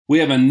We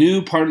have a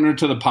new partner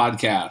to the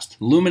podcast,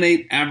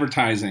 Luminate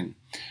Advertising.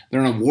 They're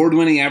an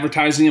award-winning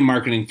advertising and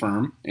marketing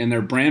firm, and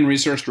their brand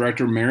research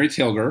director, Mary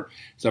Tilger,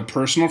 is a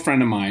personal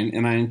friend of mine,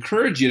 and I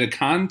encourage you to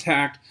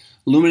contact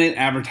Luminate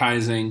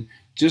Advertising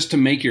just to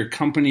make your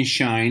company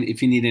shine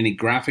if you need any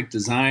graphic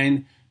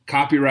design,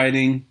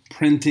 copywriting,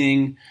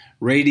 printing,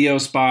 radio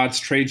spots,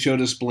 trade show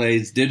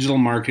displays, digital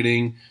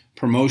marketing,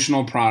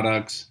 promotional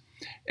products.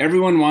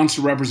 Everyone wants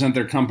to represent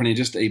their company in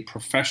just a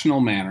professional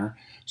manner,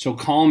 so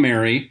call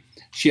Mary.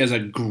 She has a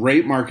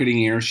great marketing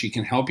ear. She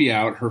can help you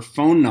out. Her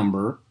phone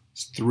number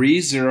is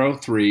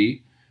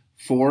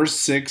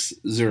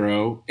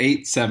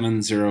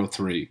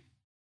 303-460-8703.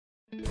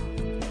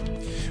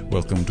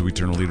 Welcome to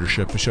Eternal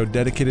Leadership, a show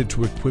dedicated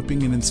to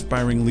equipping and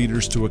inspiring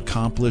leaders to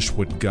accomplish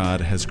what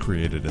God has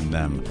created in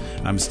them.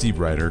 I'm Steve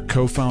Ryder,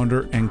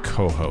 co-founder and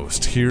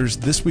co-host. Here's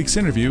this week's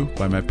interview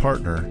by my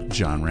partner,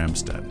 John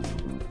Ramstead.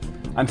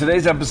 On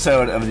today's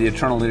episode of the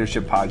Eternal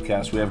Leadership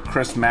Podcast, we have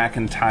Chris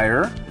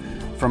McIntyre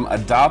from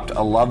Adopt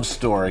a Love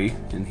Story,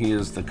 and he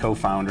is the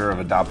co-founder of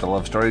Adopt a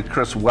Love Story.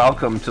 Chris,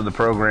 welcome to the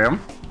program.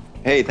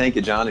 Hey, thank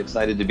you, John.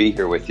 Excited to be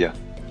here with you.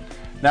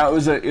 Now, it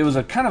was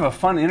a kind of a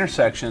fun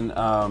intersection.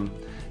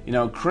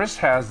 Chris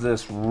has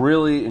this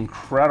really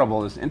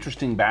incredible, this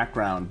interesting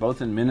background,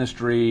 both in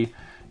ministry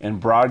and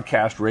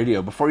broadcast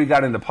radio. Before you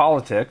got into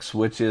politics,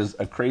 which is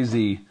a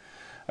crazy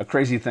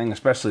thing,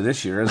 especially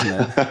this year, isn't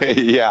it?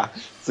 Yeah,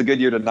 it's a good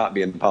year to not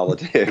be in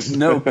politics.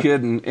 No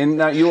kidding. And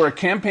now you were a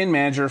campaign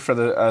manager for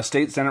the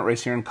state Senate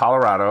race here in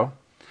Colorado,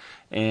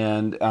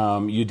 and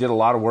you did a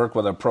lot of work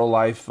with a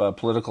pro-life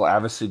political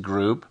advocacy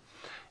group.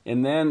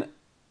 And then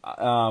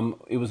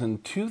it was in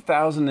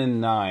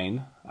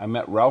 2009, I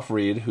met Ralph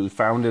Reed, who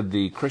founded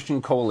the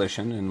Christian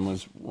Coalition and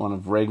was one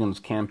of Reagan's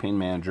campaign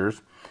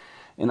managers.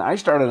 And I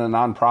started a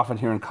nonprofit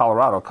here in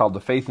Colorado called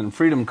the Faith and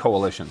Freedom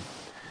Coalition.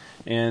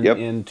 And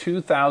in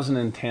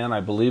 2010,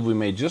 I believe we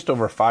made just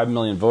over 5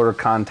 million voter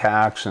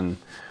contacts and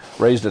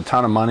raised a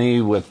ton of money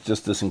with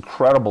just this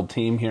incredible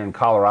team here in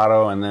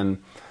Colorado, and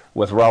then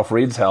with Ralph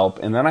Reed's help.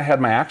 And then I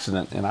had my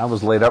accident, and I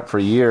was laid up for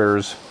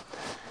years.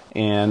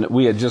 And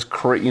we had just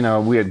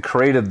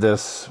created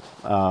this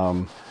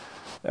Faith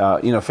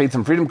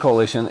and Freedom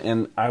Coalition,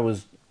 and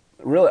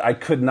I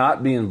could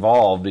not be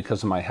involved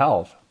because of my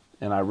health.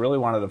 And I really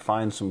wanted to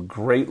find some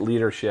great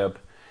leadership.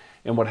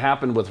 And what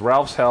happened with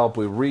Ralph's help,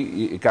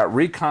 it got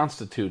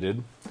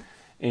reconstituted,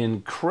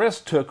 and Chris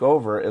took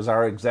over as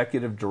our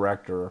executive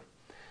director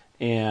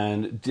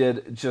and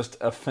did just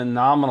a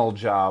phenomenal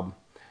job.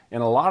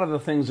 And a lot of the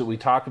things that we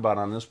talk about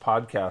on this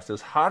podcast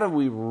is how do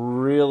we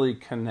really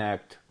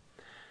connect,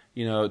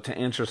 to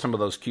answer some of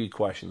those key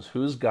questions.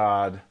 Who's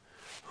God?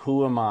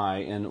 Who am I?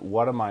 And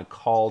what am I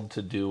called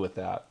to do with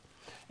that?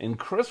 And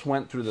Chris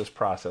went through this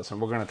process,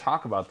 and we're going to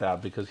talk about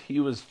that because he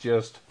and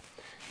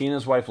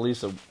his wife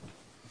Lisa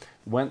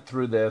went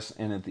through this,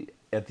 and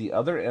at the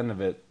other end of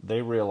it,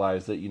 they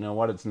realized that,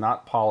 it's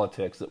not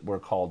politics that we're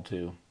called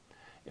to.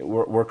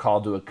 We're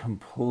called to a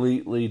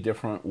completely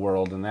different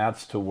world, and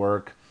that's to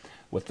work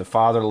with the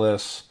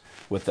fatherless,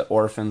 with the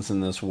orphans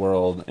in this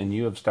world, and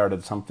you have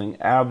started something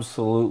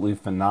absolutely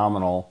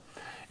phenomenal.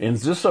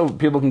 And just so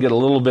people can get a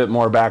little bit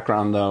more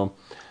background, though,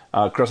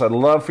 Chris, I'd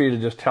love for you to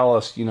just tell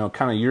us,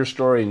 kind of your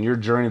story and your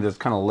journey that's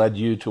kind of led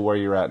you to where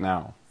you're at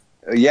now.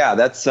 Yeah,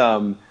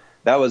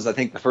 that was, I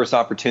think, the first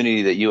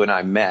opportunity that you and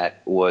I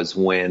met was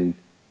when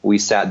we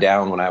sat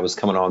down when I was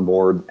coming on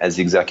board as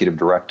the executive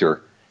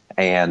director,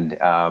 and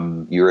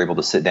you were able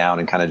to sit down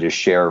and kind of just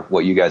share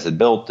what you guys had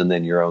built and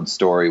then your own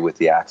story with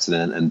the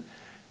accident. And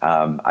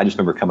I just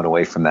remember coming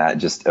away from that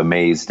just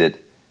amazed at,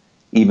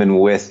 even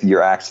with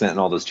your accident and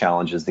all those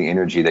challenges, the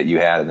energy that you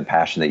had and the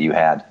passion that you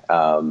had.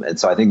 And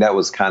so I think that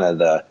was kind of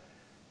the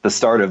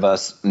start of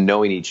us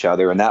knowing each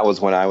other. And that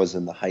was when I was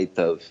in the height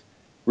of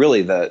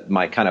really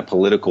my kind of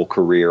political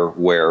career,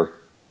 where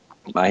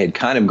I had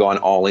kind of gone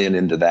all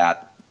into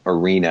that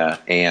arena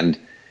and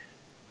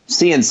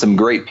seeing some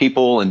great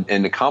people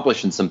and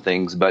accomplishing some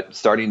things, but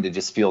starting to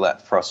just feel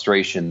that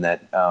frustration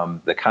that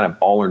the kind of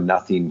all or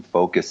nothing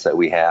focus that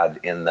we had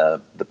in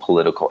the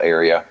political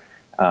area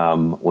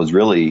was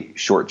really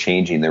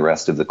shortchanging the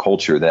rest of the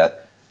culture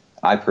that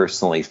I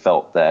personally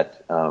felt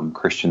that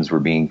Christians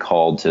were being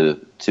called to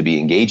be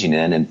engaging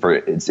in. And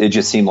it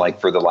just seemed like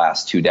for the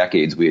last 2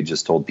 decades, we had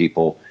just told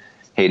people,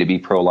 hey, to be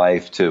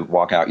pro-life, to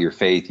walk out your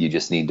faith, you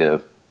just need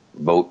to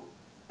vote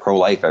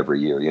pro-life every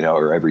year,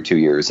 or every 2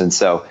 years. And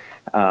so,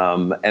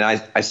 and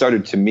I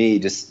started, to me,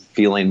 just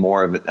feeling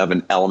more of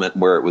an element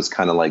where it was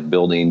kind of like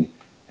building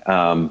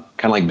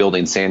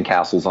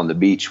sandcastles on the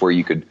beach, where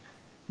you could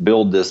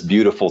build this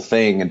beautiful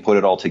thing and put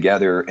it all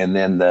together, and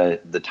then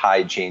the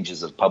tide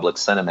changes of public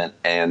sentiment,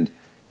 and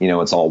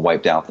it's all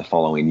wiped out the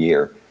following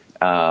year.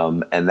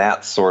 And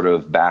that sort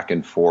of back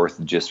and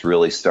forth just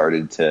really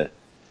started to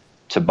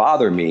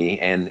bother me.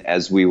 And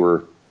as we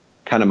were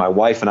my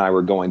wife and I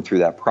were going through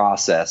that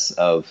process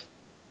of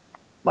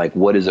like,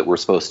 what is it we're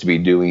supposed to be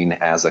doing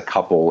as a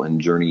couple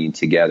and journeying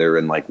together,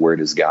 and like, where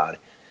does God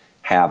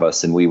have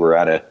us? And we were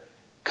at a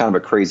kind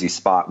of a crazy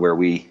spot where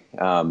we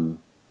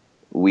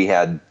we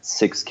had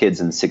 6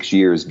 kids in 6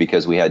 years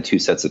because we had 2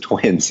 sets of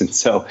twins. And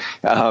so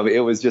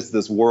it was just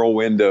this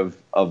whirlwind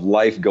of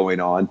life going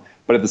on.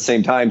 But at the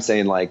same time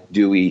saying, like,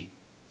 do we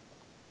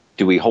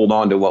hold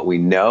on to what we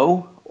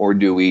know, or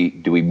do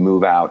we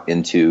move out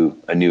into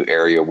a new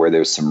area where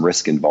there's some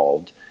risk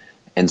involved?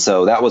 And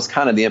so that was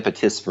kind of the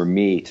impetus for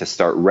me to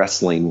start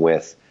wrestling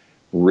with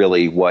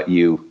really what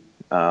you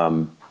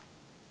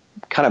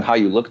kind of how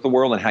you look at the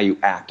world and how you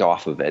act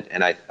off of it.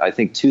 And I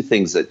think 2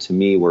 things that to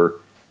me were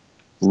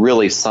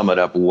really sum it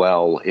up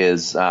well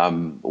is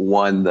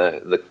one,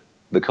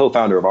 the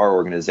co-founder of our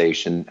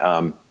organization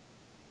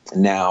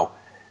now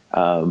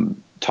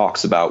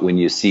talks about when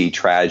you see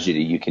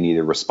tragedy, you can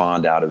either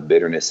respond out of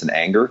bitterness and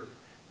anger,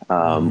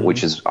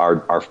 which is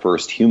our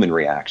first human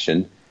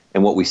reaction.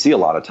 And what we see a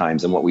lot of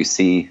times, and what we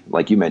see,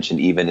 like you mentioned,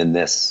 even in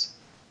this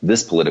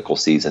political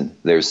season,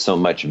 there's so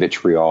much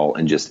vitriol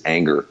and just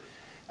anger.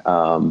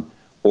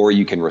 Or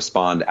you can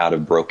respond out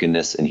of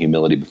brokenness and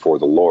humility before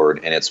the Lord.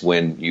 And it's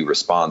when you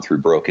respond through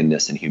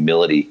brokenness and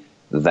humility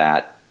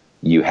that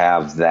you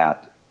have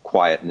that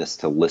quietness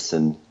to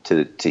listen,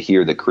 to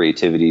hear the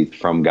creativity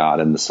from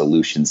God and the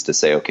solutions, to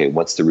say, okay,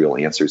 what's the real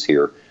answers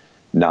here?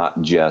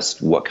 Not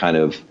just what kind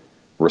of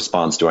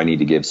response do I need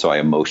to give so I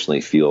emotionally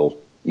feel,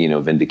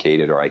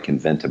 vindicated, or I can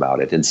vent about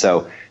it. And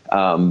so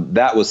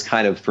that was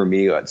kind of, for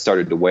me, what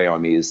started to weigh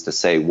on me, is to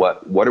say,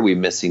 what are we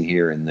missing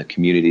here in the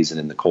communities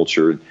and in the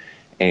culture?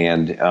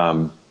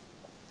 And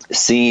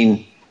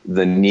seeing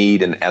the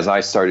need, and as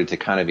I started to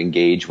kind of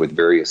engage with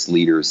various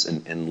leaders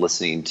and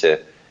listening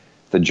to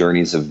the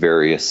journeys of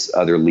various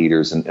other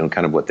leaders and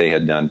kind of what they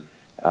had done,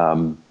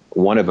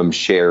 one of them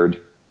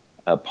shared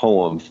a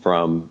poem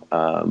from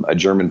a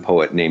German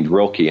poet named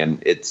Rilke,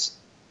 and it's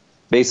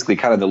basically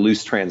kind of the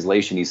loose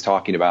translation. He's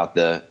talking about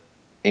the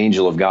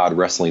angel of God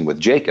wrestling with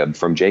Jacob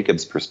from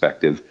Jacob's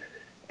perspective,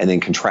 and then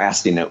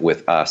contrasting it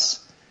with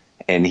us.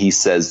 And he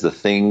says the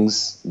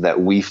things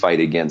that we fight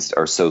against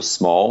are so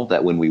small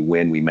that when we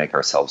win, we make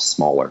ourselves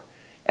smaller.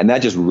 And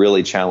that just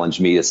really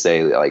challenged me to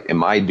say, like,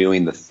 am I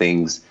doing the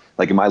things,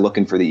 like, am I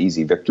looking for the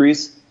easy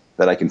victories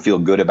that I can feel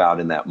good about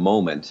in that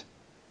moment?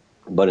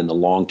 But in the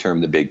long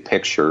term, the big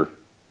picture,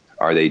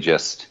 are they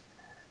just,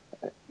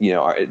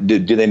 do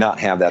they not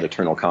have that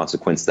eternal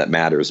consequence that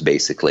matters,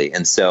 basically?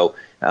 And so,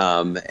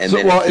 as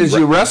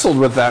you wrestled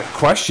with that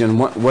question,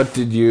 what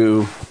did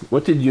you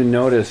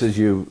notice as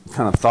you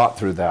kind of thought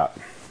through that?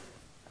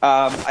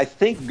 I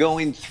think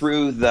going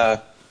through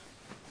the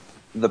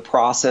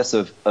process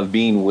of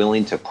being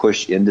willing to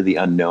push into the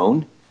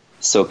unknown.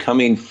 So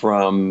coming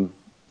from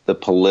the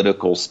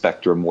political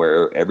spectrum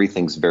where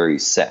everything's very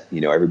set,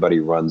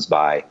 everybody runs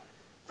by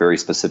very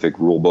specific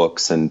rule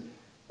books, and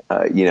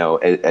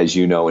as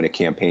you know, in a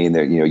campaign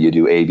there, you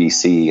do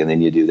ABC and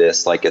then you do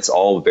this, like, it's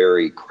all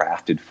very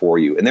crafted for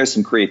you. And there's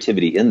some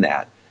creativity in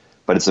that,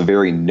 but it's a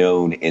very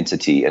known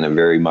entity, and a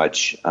very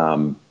much,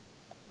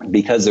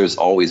 because there's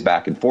always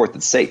back and forth,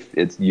 it's safe.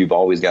 You've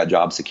always got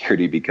job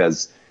security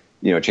because,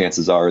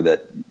 chances are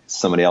that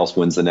somebody else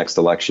wins the next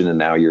election and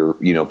now you're,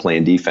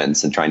 playing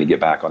defense and trying to get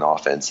back on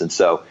offense. And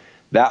so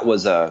that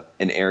was an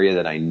area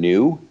that I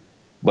knew,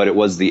 but it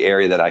was the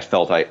area that I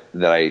felt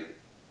it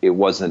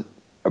wasn't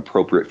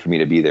appropriate for me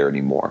to be there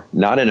anymore.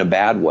 Not in a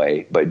bad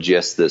way, but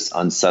just this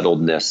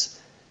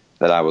unsettledness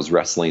that I was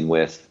wrestling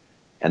with,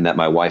 and that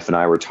my wife and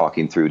I were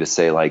talking through to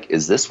say, like,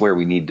 is this where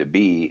we need to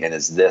be? And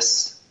is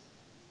this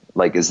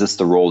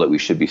the role that we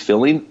should be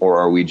filling, or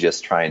are we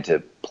just trying to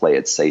play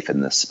it safe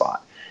in this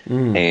spot?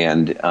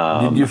 And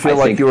did you feel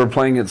like you were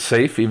playing it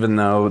safe, even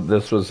though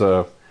this was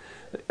the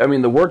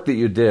work that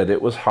you did,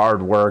 it was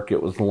hard work,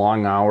 it was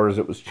long hours,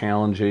 it was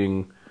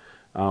challenging,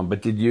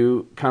 but did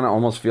you kind of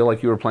almost feel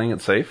like you were playing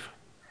it safe?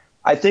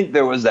 I think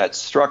there was that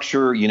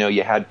structure.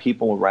 You had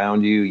people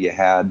around you. You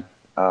had,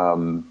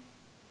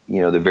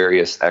 the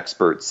various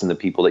experts and the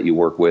people that you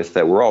work with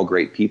that were all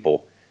great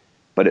people.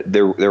 But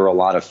there were a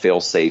lot of fail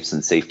safes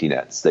and safety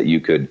nets that you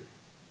could,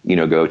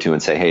 go to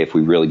and say, hey, if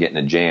we really get in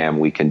a jam,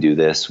 we can do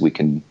this. We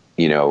can,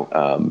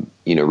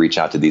 reach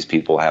out to these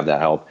people, have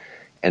that help.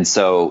 And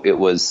so it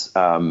was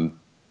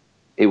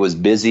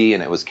busy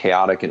and it was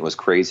chaotic and it was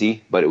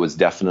crazy, but it was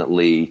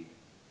definitely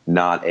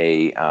not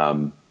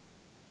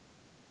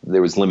there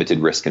was limited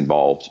risk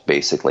involved,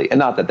 basically. And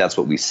not that that's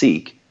what we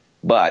seek,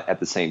 but at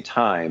the same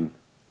time,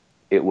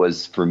 it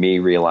was for me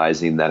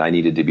realizing that I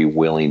needed to be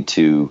willing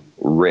to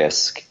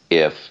risk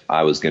if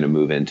I was going to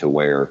move into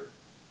where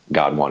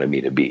God wanted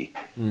me to be.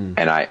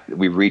 And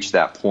we reached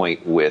that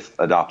point with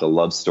Adopt a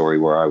Love Story,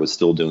 where I was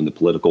still doing the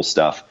political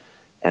stuff,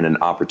 and an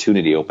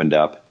opportunity opened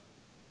up.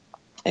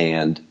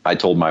 And I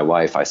told my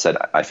wife, I said,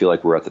 I feel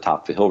like we're at the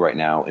top of the hill right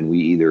now, and we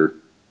either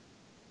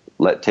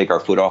take our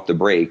foot off the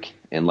brake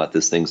and let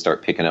this thing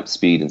start picking up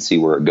speed and see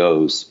where it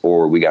goes,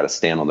 or we got to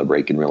stand on the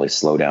brake and really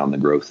slow down the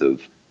growth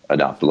of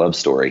Adopt a Love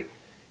Story.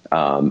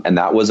 And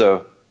that was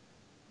a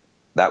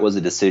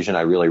decision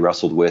I really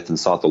wrestled with and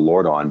sought the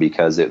Lord on,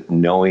 because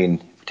knowing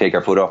if we take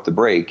our foot off the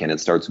brake and it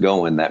starts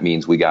going, that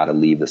means we got to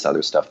leave this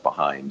other stuff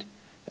behind.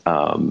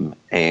 It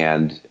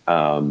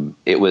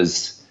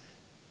was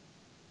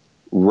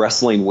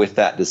wrestling with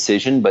that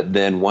decision, but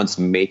then once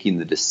making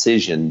the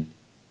decision,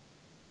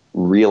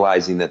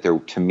 realizing that there,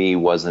 to me,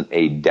 wasn't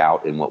a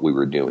doubt in what we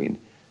were doing.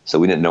 So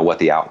we didn't know what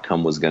the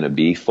outcome was going to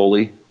be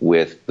fully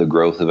with the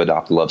growth of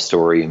Adopt a Love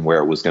Story and where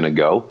it was going to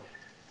go.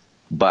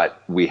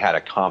 But we had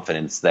a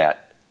confidence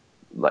that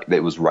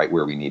it was right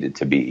where we needed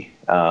to be.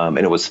 And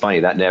it was funny,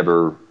 that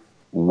never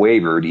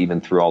wavered, even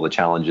through all the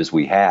challenges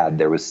we had.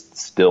 There was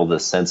still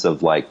this sense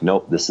of like,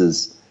 nope, this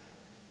is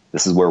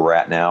where we're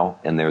at now.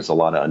 And there's a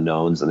lot of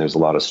unknowns and there's a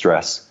lot of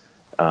stress.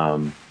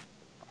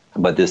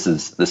 But this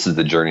is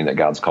the journey that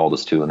God's called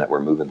us to and that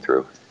we're moving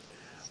through.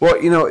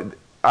 Well,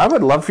 I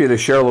would love for you to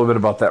share a little bit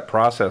about that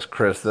process,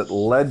 Chris, that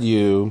led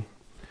you,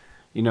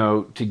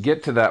 to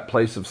get to that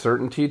place of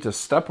certainty, to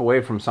step away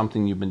from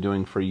something you've been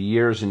doing for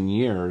years and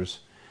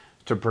years,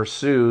 to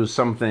pursue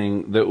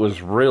something that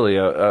was really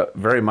a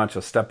very much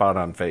a step out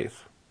on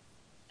faith.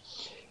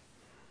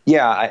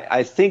 Yeah,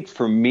 I think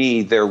for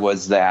me, there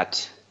was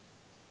that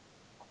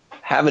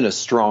having a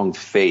strong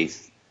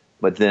faith,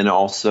 but then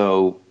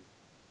also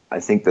I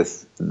think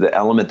the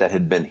element that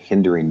had been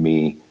hindering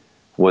me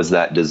was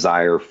that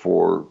desire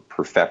for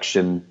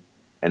perfection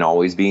and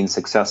always being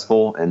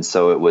successful. And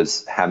so it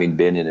was having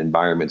been in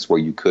environments where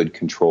you could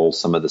control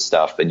some of the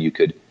stuff, and you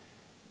could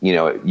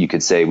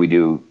say we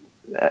do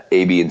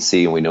A, B, and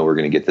C, and we know we're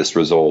going to get this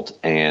result,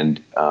 and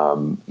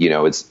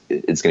it's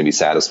going to be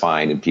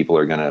satisfying, and people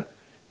are going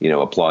to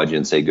applaud you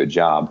and say good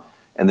job.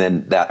 And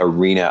then that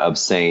arena of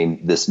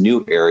saying this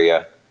new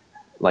area,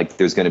 like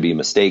there's going to be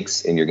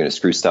mistakes and you're going to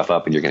screw stuff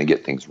up and you're going to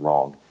get things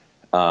wrong.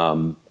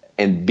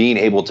 And being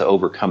able to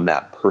overcome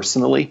that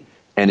personally,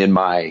 and in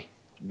my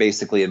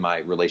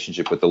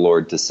relationship with the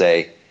Lord, to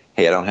say,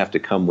 hey, I don't have to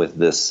come with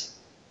this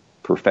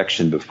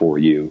perfection before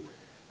you,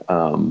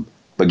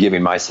 but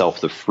giving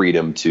myself the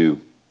freedom to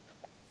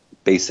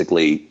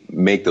basically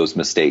make those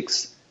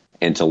mistakes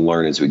and to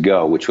learn as we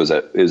go, which was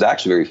it was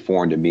actually very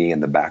foreign to me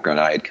in the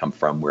background I had come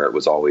from, where it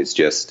was always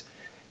just,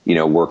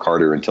 work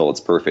harder until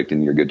it's perfect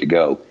and you're good to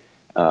go.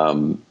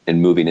 And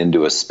moving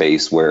into a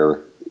space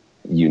where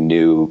you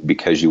knew,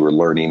 because you were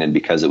learning and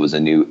because it was a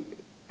new,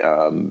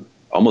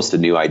 almost a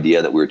new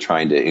idea that we were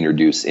trying to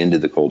introduce into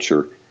the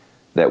culture,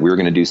 that we were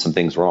going to do some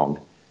things wrong.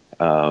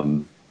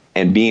 And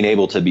being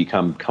able to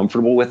become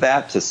comfortable with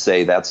that, to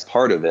say that's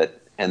part of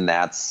it, and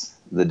that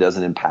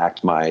doesn't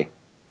impact my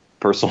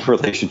personal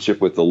relationship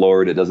with the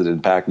Lord. It doesn't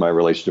impact my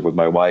relationship with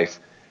my wife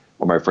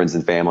or my friends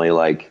and family.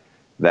 Like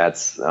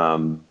that's,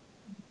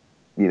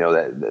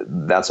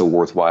 that's a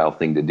worthwhile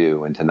thing to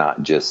do, and to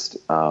not just,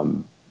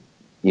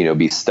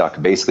 be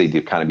stuck, basically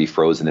to kind of be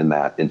frozen in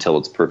that until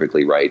it's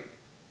perfectly right.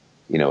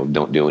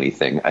 Don't do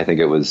anything. I think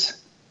it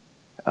was,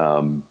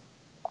 one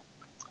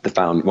of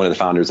the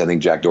founders, I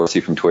think Jack Dorsey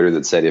from Twitter,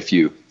 that said, if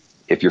your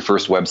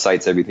first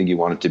website's everything you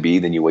want it to be,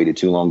 then you waited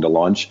too long to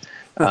launch.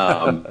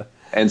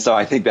 And so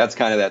I think that's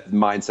kind of that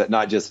mindset,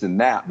 not just in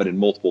that, but in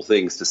multiple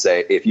things, to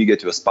say, if you get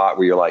to a spot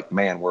where you're like,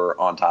 man, we're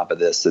on top of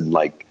this, and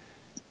like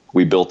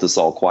we built this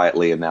all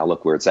quietly and now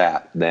look where it's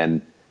at,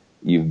 then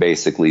you've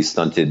basically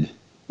stunted,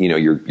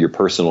 your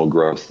personal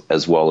growth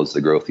as well as the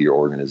growth of your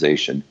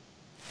organization.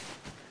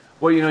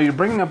 Well, you're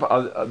bringing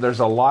up, there's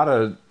a lot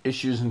of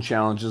issues and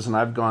challenges, and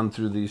I've gone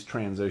through these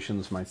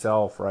transitions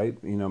myself,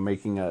 right?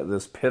 Making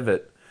this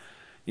pivot.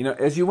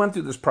 As you went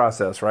through this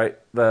process, right?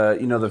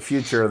 The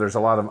future, there's a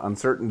lot of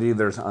uncertainty,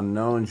 there's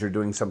unknowns, you're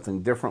doing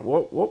something different.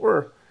 What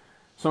were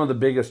some of the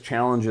biggest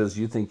challenges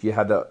you think you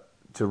had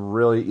to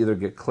really either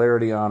get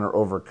clarity on or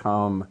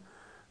overcome,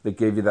 that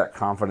gave you that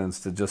confidence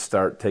to just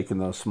start taking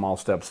those small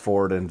steps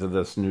forward into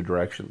this new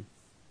direction?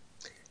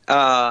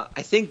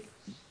 I think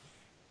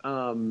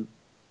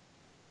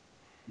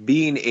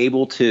being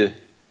able to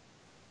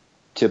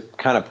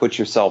kind of put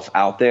yourself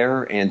out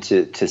there and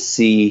to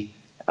see,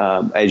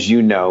 as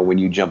when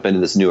you jump into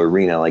this new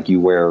arena, like you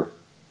wear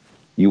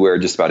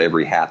just about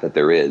every hat that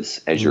there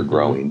is as you're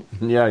growing.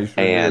 Yeah, you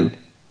sure and do.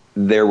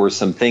 There were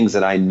some things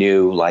that I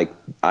knew, like,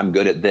 I'm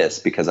good at this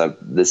because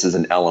this is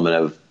an element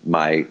of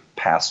my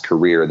past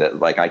career that,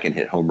 like, I can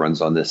hit home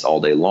runs on this all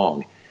day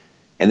long.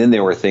 And then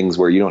there were things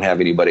where you don't have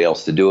anybody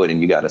else to do it,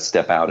 and you got to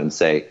step out and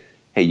say,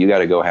 hey, you got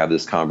to go have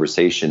this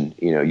conversation.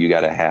 You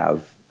got to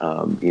have,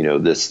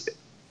 this.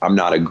 I'm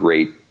not a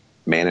great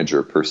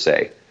manager per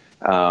se.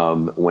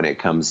 When it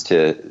comes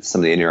to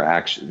some of the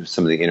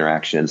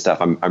interaction and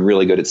stuff, I'm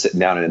really good at sitting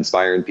down and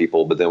inspiring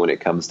people. But then when it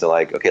comes to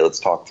like, okay, let's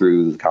talk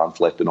through the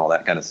conflict and all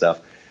that kind of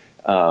stuff,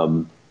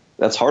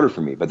 that's harder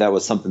for me. But that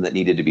was something that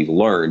needed to be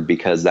learned,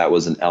 because that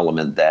was an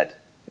element that,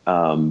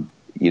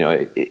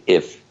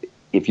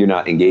 if you're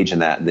not engaged in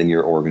that, then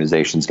your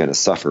organization's going to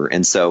suffer.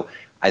 And so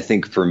I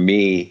think for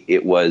me,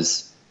 it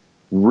was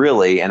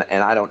really, and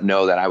I don't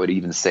know that I would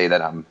even say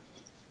that I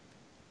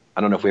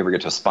don't know if we ever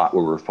get to a spot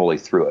where we're fully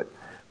through it,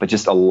 but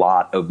just a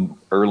lot of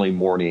early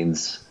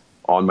mornings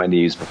on my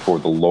knees before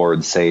the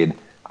Lord saying,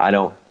 I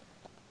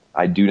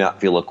do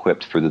not feel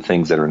equipped for the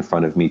things that are in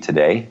front of me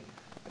today.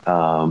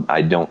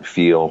 I don't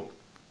feel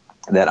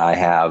that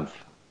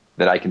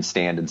I can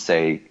stand and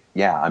say,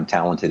 yeah, I'm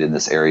talented in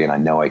this area and I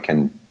know I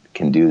can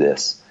do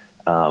this.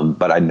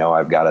 but I know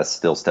I've got to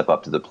still step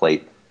up to the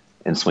plate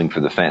and swing for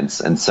the fence.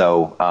 And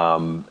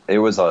so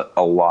there was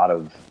a lot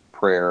of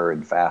prayer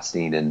and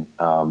fasting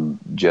and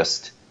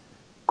just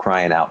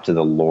crying out to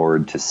the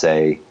Lord to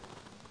say,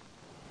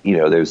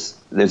 there's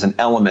an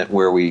element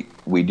where we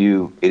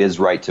do, it is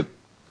right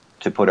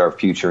to put our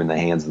future in the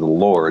hands of the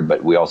Lord,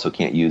 but we also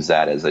can't use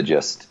that as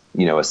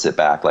a sit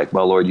back, like,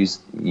 well, Lord,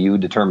 you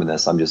determine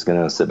this. I'm just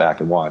going to sit back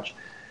and watch.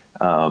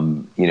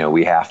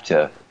 We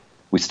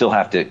still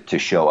have to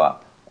show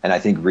up. And I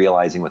think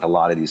realizing with a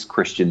lot of these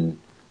Christian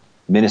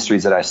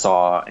ministries that I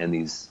saw and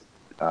these,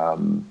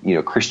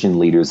 Christian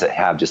leaders that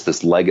have just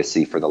this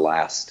legacy for the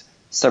last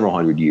several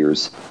hundred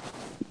years,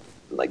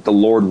 like the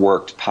Lord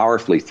worked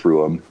powerfully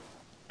through them.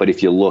 But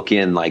if you look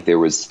in, like there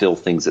was still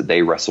things that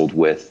they wrestled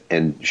with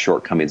and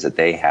shortcomings that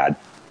they had,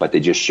 but they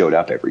just showed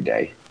up every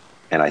day.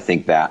 And I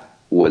think that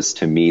was,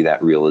 to me,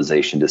 that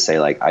realization to say,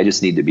 like, I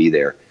just need to be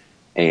there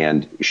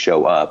and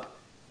show up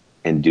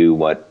and do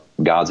what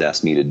God's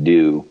asked me to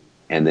do,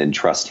 and then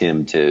trust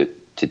him to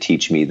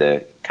teach me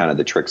the kind of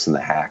the tricks and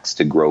the hacks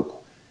to grow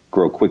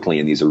quickly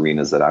in these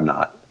arenas that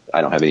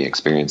I don't have any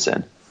experience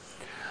in.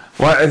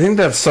 Well, I think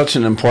that's such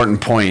an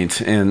important point,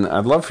 and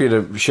I'd love for you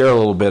to share a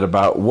little bit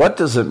about what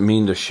does it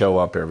mean to show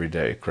up every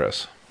day,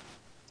 Chris?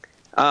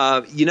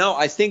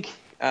 I think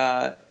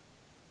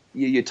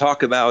you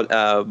talk about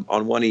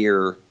on one of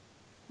your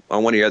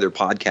other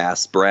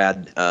podcasts,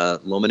 Brad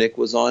Lomenick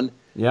was on.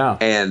 Yeah.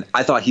 And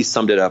I thought he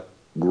summed it up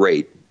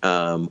great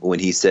when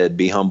he said,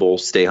 be humble,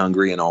 stay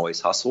hungry, and always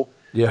hustle.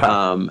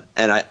 Yeah.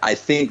 And I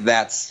think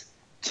that's,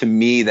 to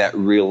me, that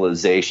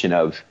realization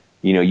of,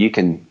 you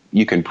can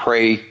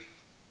pray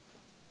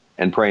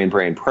and pray and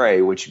pray and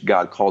pray, which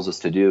God calls us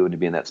to do, and to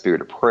be in that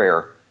spirit of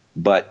prayer.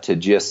 But to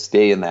just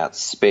stay in that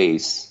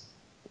space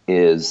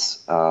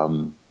is,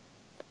 I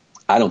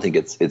don't think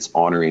it's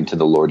honoring to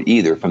the Lord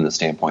either, from the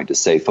standpoint to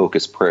say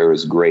focused prayer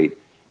is great,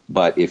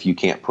 but if you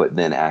can't put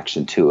then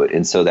action to it.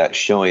 And so that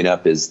showing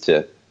up is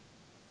to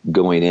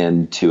going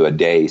into a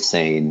day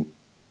saying,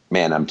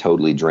 man, I'm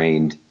totally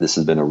drained. This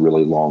has been a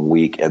really long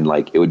week. And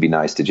like, it would be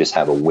nice to just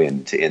have a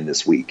win to end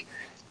this week.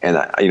 And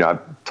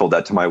I've told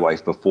that to my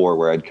wife before,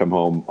 where I'd come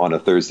home on a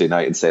Thursday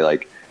night and say,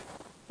 like,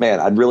 man,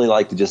 I'd really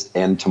like to just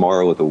end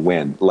tomorrow with a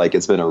win. Like,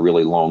 it's been a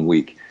really long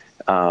week.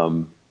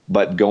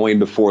 But going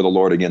before the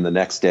Lord again the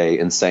next day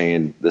and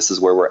saying, this is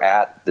where we're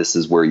at, this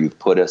is where you've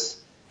put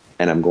us,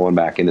 and I'm going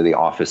back into the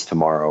office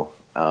tomorrow,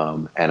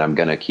 and I'm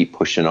going to keep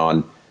pushing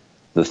on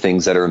the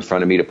things that are in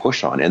front of me to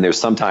push on. And there's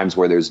sometimes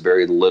where there's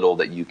very little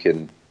that you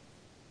can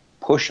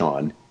push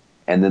on,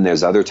 and then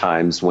there's other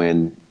times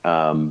when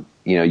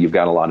you've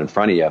got a lot in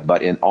front of you.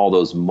 But in all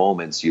those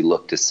moments, you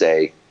look to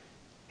say,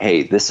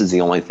 hey, this is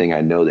the only thing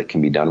I know that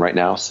can be done right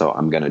now, so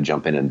I'm going to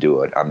jump in and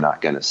do it. I'm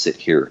not going to sit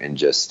here and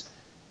just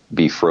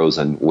be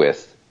frozen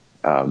with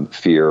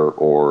fear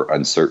or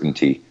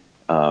uncertainty.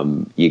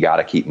 You got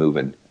to keep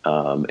moving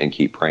and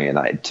keep praying.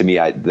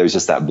 There's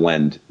just that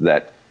blend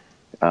that,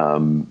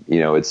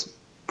 it's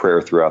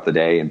prayer throughout the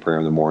day and prayer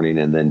in the morning,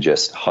 and then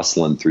just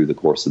hustling through the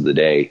course of the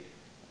day,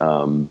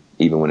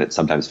 even when it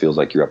sometimes feels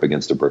like you're up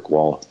against a brick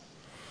wall.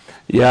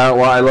 Yeah,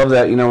 well, I love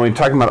that. When you're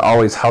talking about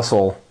always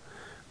hustle,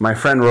 my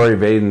friend Rory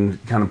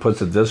Vaden kind of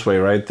puts it this way,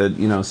 right?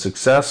 That,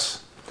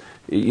 success,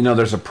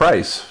 there's a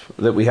price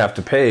that we have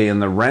to pay,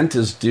 and the rent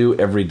is due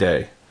every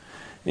day.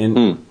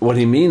 And what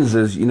he means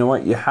is,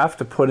 you have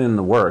to put in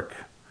the work.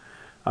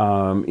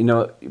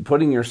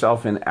 Putting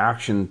yourself in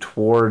action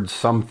towards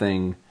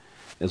something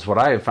is what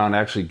I have found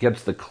actually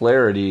gets the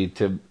clarity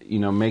to,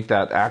 make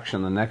that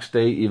action the next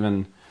day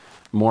even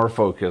more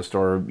focused.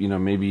 Or,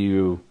 maybe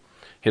you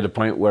hit a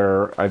point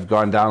where I've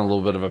gone down a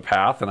little bit of a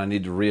path and I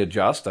need to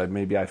readjust.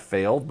 Maybe I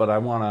failed, but I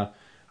want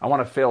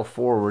to fail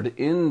forward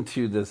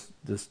into this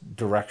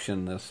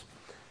direction, this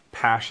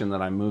passion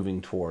that I'm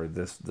moving toward,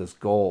 this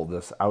goal,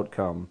 this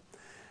outcome.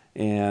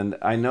 And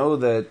I know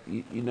that,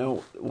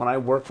 when I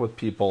work with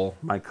people,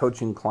 my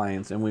coaching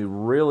clients, and we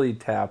really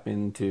tap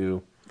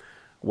into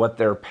what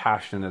they're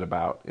passionate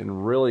about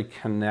and really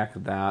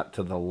connect that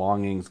to the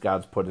longings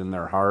God's put in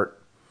their heart,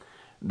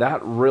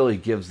 that really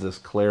gives this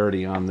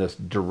clarity on this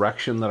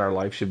direction that our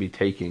life should be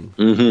taking.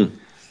 Mm-hmm.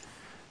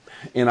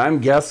 And I'm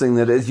guessing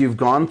that as you've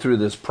gone through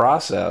this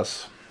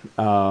process,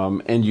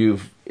 and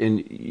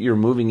you're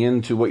moving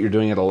into what you're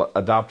doing at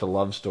Adopt a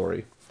Love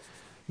Story,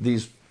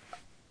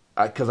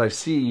 because I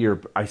see your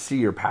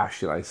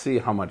passion, I see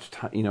how much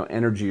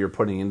energy you're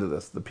putting into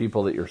this, the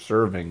people that you're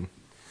serving.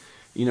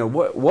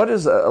 What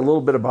is a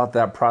little bit about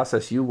that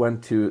process you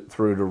went through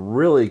to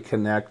really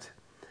connect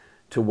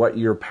to what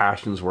your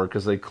passions were?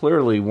 Because they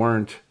clearly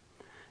weren't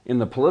in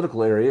the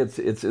political area.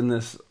 It's in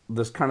this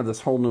kind of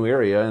this whole new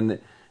area, and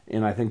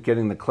I think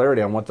getting the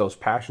clarity on what those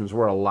passions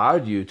were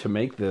allowed you to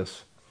make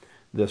this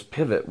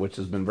pivot, which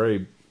has been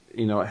very,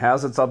 it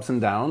has its ups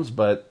and downs,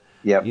 but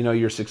yep.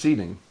 You're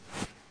succeeding.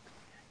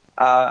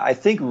 I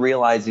think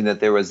realizing that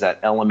there was that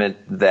element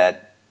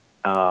that,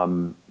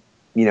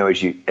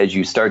 as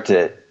you start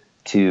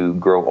to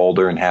grow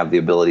older and have the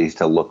ability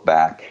to look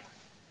back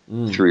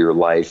through your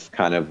life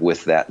kind of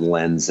with that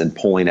lens and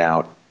pulling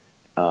out,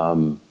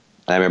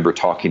 I remember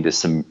talking to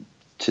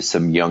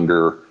some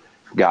younger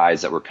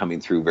guys that were coming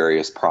through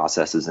various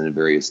processes and in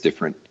various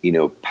different,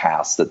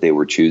 paths that they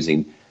were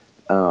choosing,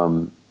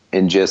 and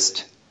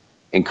just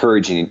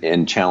encouraging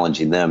and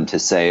challenging them to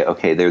say,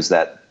 okay, there's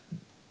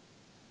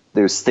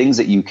things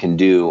that you can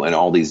do in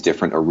all these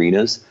different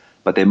arenas,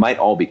 but they might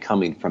all be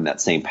coming from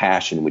that same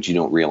passion, which you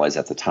don't realize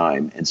at the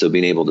time. And so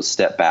being able to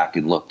step back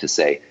and look to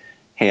say,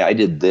 hey, I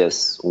did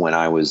this when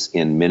I was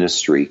in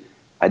ministry.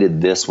 I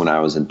did this when I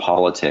was in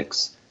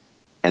politics.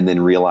 And then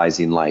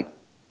realizing, like,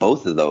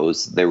 both of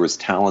those, there was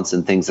talents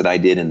and things that I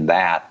did in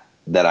that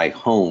I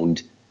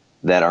honed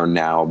that are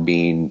now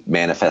being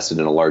manifested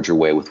in a larger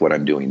way with what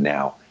I'm doing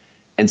now.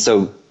 And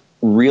so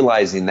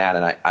realizing that,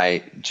 and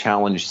I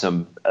challenge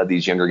some of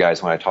these younger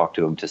guys when I talk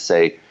to them to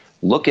say,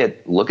 look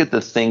at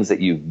the things that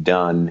you've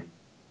done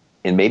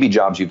and maybe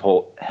jobs you've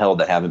held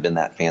that haven't been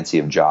that fancy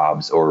of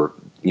jobs, or,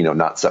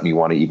 not something you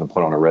want to even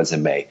put on a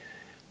resume.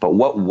 But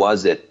what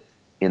was it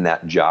in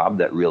that job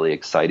that really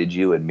excited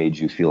you and made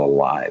you feel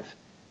alive?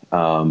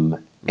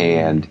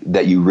 And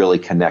that you really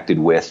connected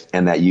with,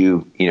 and that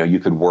you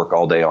could work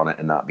all day on it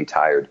and not be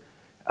tired.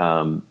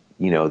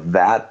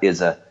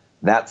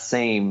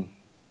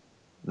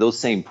 Those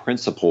same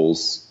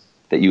principles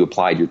that you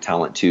applied your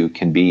talent to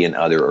can be in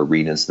other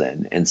arenas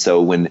then. And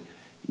so when,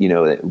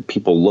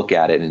 people look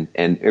at it,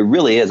 and it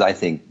really is, I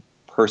think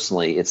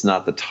personally, it's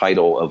not the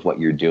title of what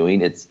you're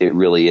doing. It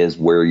really is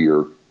where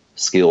your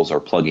skills are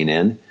plugging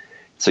in.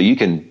 So you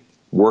can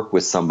work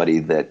with somebody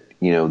that,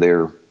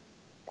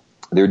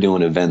 they're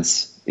doing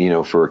events,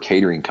 for a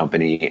catering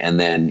company, and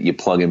then you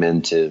plug them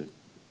into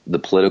the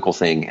political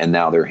thing, and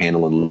now they're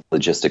handling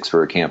logistics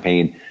for a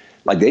campaign.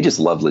 Like, they just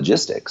love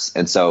logistics.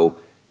 And so,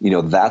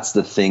 that's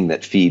the thing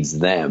that feeds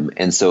them.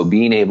 And so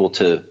being able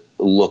to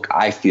look,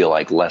 I feel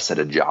like, less at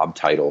a job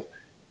title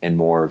and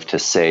more of to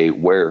say,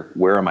 where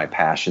are my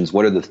passions?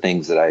 What are the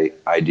things that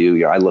I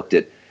do? I looked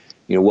at,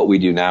 what we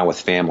do now with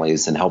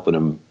families and helping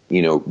them,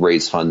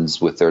 raise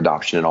funds with their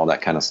adoption and all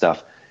that kind of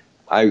stuff.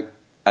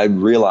 I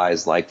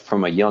realized, like,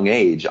 from a young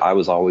age, I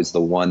was always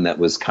the one that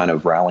was kind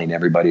of rallying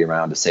everybody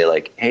around to say,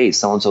 like, hey,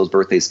 so-and-so's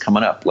birthday's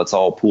coming up. Let's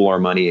all pool our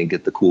money and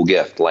get the cool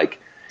gift.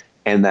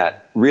 And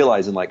that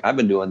realizing, like, I've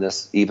been doing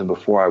this even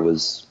before I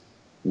was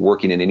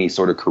working in any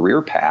sort of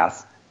career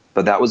path,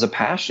 but that was a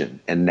passion.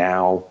 And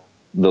now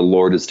the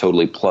Lord has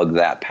totally plugged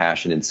that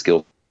passion and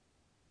skill.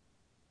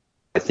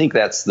 I think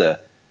that's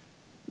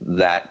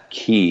that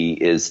key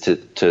is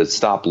to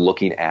stop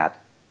looking at,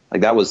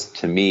 like, that was,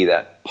 to me,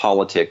 that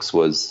politics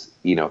was,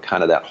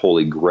 kind of that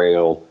holy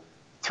grail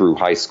through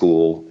high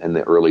school and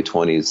the early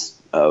 20s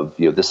of,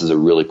 this is a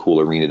really cool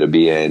arena to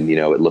be in.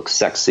 It looks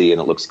sexy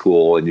and it looks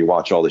cool, and you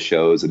watch all the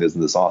shows, and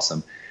isn't this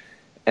awesome?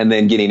 And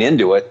then getting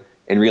into it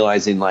and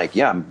realizing, like,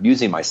 yeah, I'm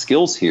using my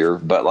skills here,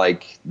 but,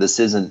 like, this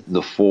isn't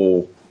the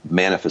full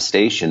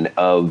manifestation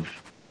of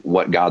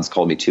what God's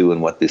called me to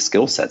and what the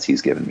skill sets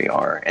he's given me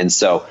are. And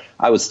so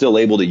I was still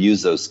able to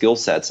use those skill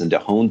sets and to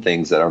hone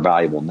things that are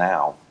valuable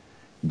now.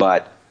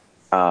 But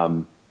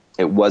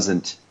it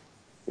wasn't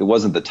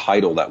the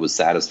title that was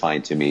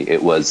satisfying to me.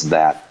 It was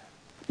that,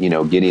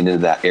 getting into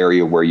that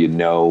area where,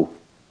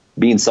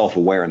 being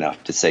self-aware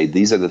enough to say,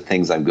 these are the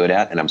things I'm good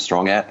at and I'm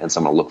strong at, and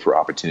so I'm going to look for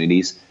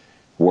opportunities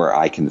where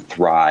I can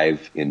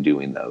thrive in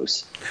doing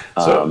those.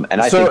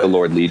 And I think the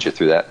Lord leads you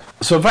through that.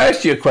 So if I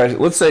asked you a question,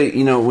 let's say,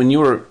 when you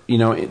were,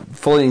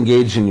 fully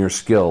engaged in your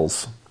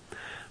skills,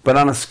 but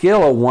on a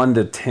scale of 1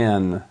 to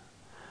 10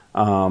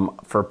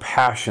 for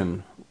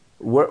passion,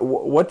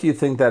 what do you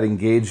think that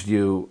engaged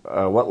you?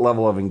 What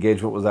level of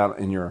engagement was that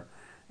in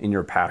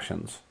your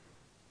passions?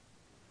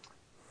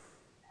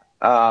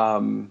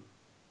 Sorry,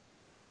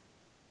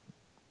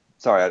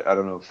 I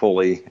don't know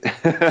fully.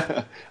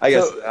 I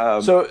guess.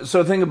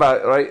 So think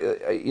about it,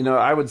 right?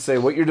 I would say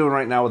what you're doing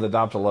right now with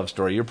Adopt a Love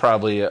Story, you're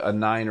probably a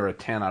 9 or a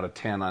 10 out of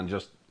 10 on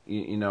just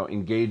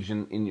engage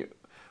in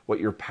what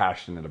you're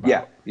passionate about.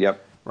 Yeah.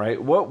 Yep.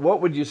 Right.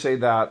 What would you say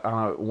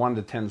that 1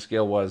 to 10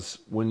 scale was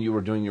when you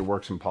were doing your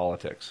works in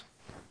politics?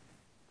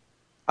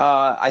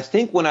 I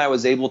think when I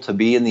was able to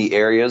be in the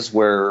areas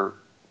were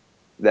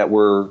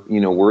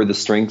the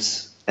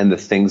strengths and the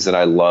things that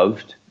I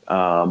loved.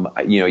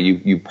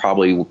 You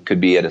probably could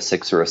be at a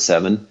 6 or a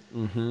 7.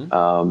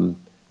 Mm-hmm.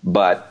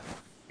 But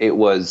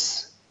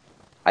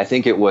I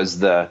think it was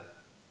the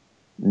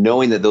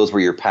knowing that those were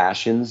your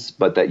passions,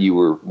 but that you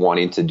were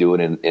wanting to do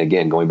it. And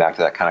again, going back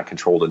to that kind of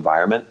controlled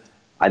environment,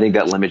 I think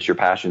that limits your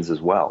passions as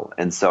well.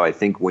 And so I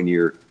think when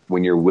you're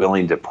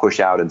willing to push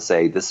out and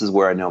say, this is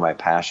where I know my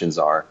passions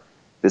are,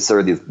 these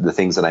are the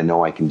things that I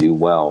know I can do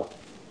well,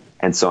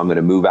 and so I'm going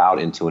to move out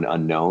into an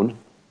unknown,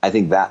 I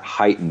think that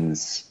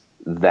heightens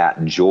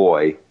that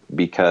joy,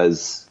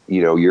 because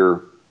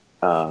you're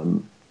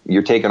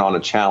taking on a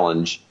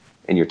challenge,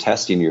 and you're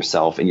testing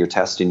yourself, and you're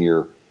testing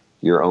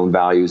your own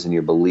values and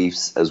your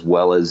beliefs, as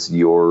well as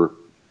your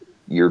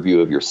view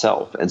of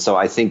yourself. And so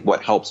I think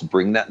what helps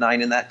bring that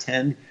 9 and that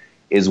 10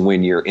 is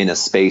when you're in a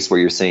space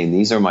where you're saying,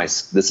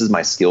 this is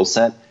my skill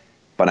set,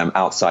 but I'm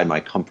outside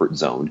my comfort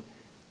zone.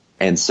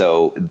 And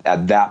so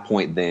at that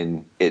point,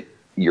 then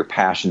your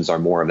passions are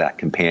more of that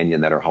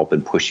companion that are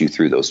helping push you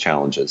through those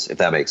challenges, if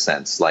that makes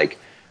sense. Like,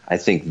 I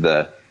think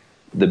the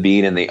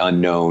being in the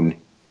unknown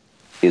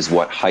is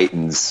what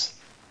heightens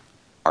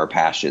our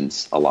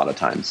passions a lot of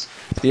times.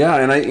 Yeah,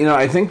 and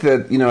I think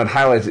that, it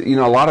highlights, a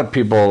lot of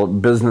people,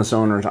 business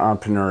owners,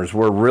 entrepreneurs,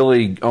 we're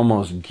really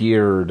almost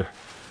geared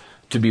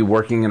to be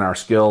working in our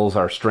skills,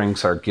 our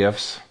strengths, our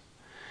gifts.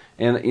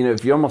 And,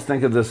 if you almost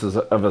think of this as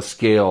of a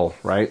scale,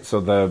 right? So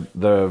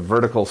the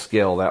vertical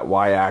scale, that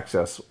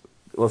y-axis,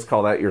 let's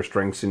call that your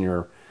strengths and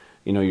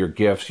your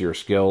gifts, your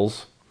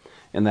skills.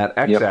 And that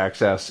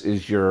x-axis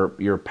is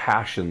your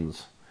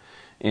passions.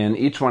 And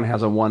each one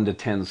has a 1 to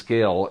 10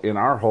 scale. And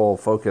our whole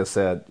focus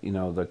at,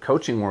 the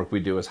coaching work we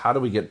do is how do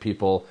we get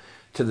people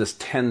to this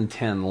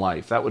 10-10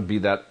 life? That would be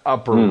that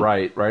upper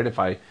right?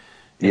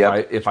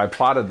 If I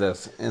plotted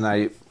this, and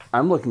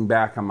I'm looking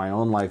back on my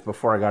own life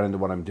before I got into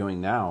what I'm doing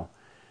now,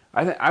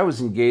 I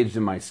was engaged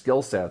in my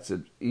skill sets at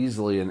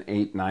easily an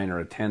 8, 9, or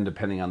a 10,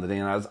 depending on the day.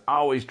 And I was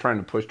always trying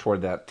to push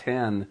toward that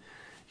 10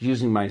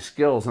 using my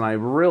skills. And I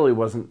really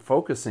wasn't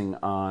focusing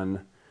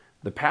on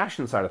the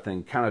passion side of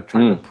things, kind of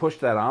trying to push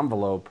that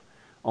envelope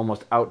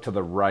almost out to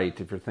the right,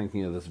 if you're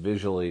thinking of this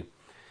visually.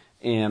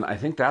 And I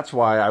think that's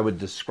why I would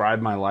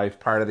describe my life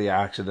prior to the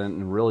accident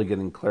and really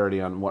getting clarity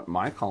on what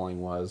my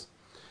calling was,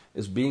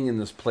 is being in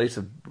this place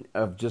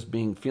of just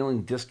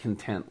feeling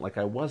discontent, like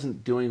I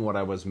wasn't doing what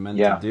I was meant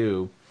to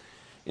do.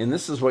 And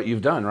this is what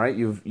you've done, right?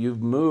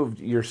 You've moved,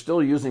 you're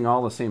still using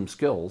all the same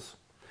skills,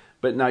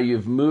 but now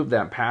you've moved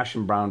that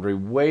passion boundary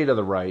way to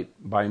the right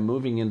by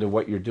moving into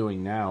what you're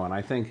doing now. And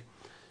I think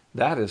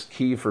that is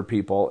key for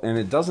people. And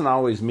it doesn't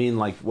always mean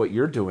like what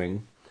you're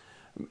doing,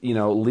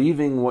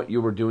 leaving what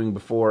you were doing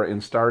before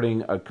and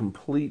starting a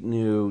complete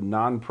new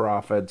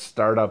nonprofit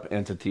startup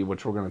entity,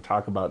 which we're going to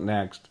talk about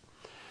next.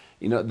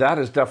 That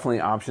is definitely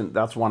an option.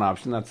 That's one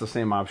option. That's the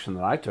same option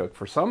that I took.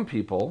 For some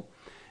people,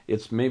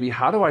 it's maybe,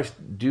 how do I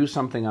do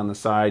something on the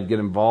side, get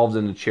involved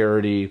in a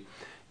charity,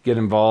 get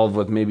involved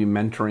with maybe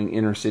mentoring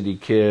inner city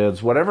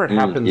kids, whatever it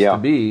happens to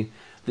be,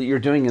 that you're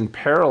doing in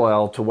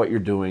parallel to what you're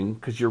doing,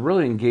 because you're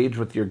really engaged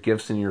with your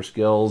gifts and your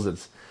skills.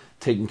 It's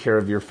taking care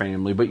of your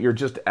family, but you're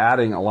just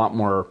adding a lot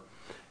more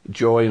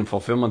joy and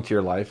fulfillment to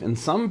your life. And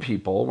some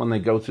people, when they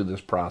go through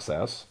this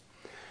process,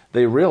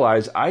 they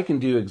realize I can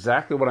do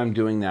exactly what I'm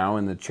doing now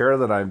in the chair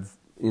that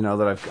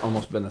I've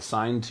almost been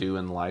assigned to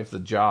in life, the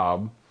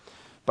job,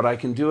 but I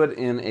can do it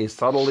in a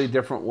subtly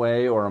different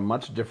way or a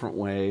much different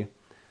way,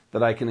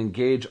 that I can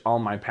engage all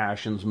my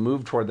passions,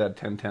 move toward that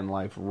 10-10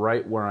 life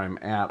right where I'm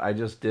at. I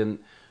just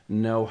didn't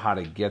know how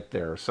to get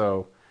there.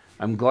 So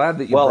I'm glad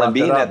that you brought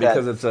that up,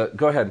 because it's a...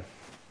 Go ahead.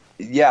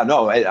 Yeah,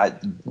 no, I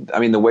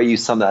mean, the way you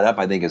sum that up,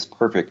 I think is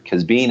perfect,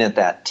 because being at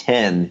that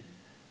 10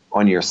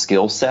 on your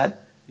skill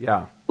set,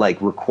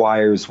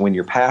 requires, when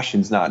your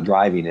passion's not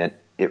driving it,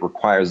 it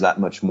requires that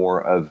much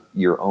more of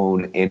your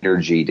own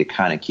energy to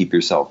kind of keep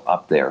yourself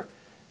up there.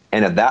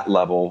 And at that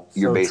level,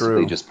 you're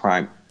basically just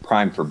prime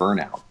for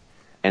burnout.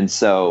 And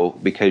so,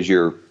 because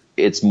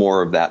it's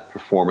more of that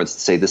performance to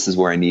say, this is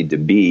where I need to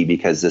be,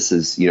 because this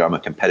is, I'm a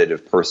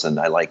competitive person.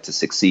 I like to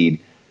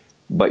succeed,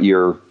 but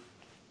you're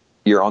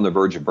on the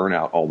verge of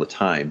burnout all the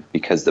time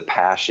because the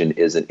passion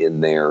isn't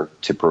in there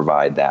to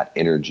provide that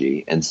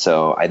energy. And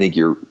so I think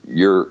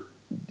you're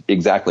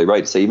exactly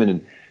right. So even you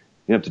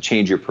don't have to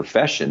change your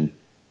profession,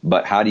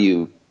 but how do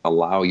you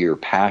allow your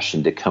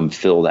passion to come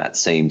fill that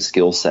same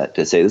skill set,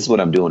 to say, this is what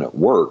I'm doing at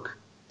work,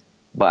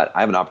 but I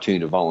have an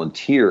opportunity to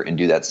volunteer and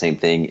do that same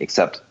thing,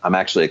 except I'm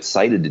actually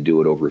excited to do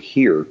it over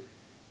here.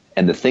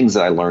 And the things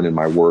that I learn in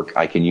my work,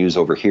 I can use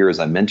over here as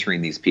I'm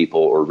mentoring these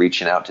people or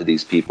reaching out to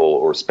these people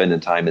or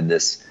spending time in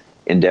this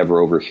endeavor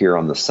over here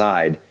on the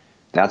side.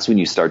 That's when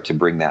you start to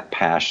bring that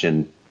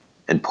passion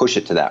and push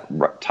it to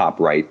that top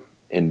right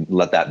and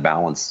let that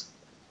balance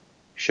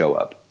show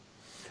up.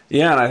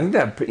 Yeah, and I think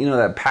that,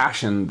 that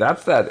passion,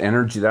 that's that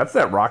energy, that's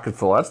that rocket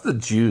fuel, that's the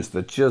juice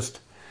that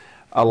just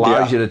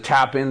allows you to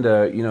tap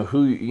into,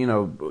 who,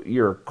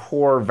 your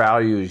core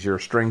values, your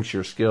strengths,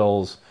 your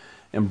skills,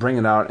 and bring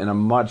it out in a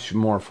much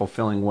more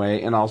fulfilling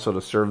way, and also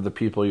to serve the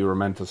people you were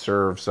meant to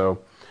serve.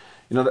 So,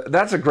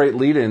 that's a great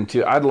lead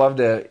into, I'd love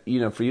to,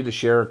 for you to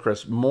share,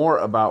 Chris, more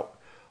about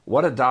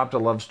what Adopt a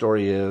Love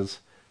Story is,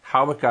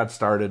 how it got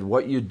started,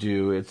 what you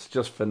do. It's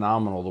just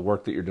phenomenal, the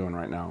work that you're doing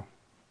right now.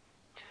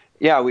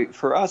 Yeah,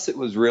 for us, it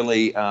was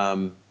really,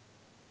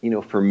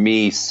 for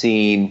me,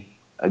 seeing,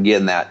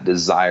 again, that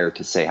desire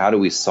to say, how do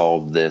we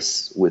solve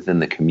this within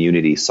the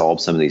community, solve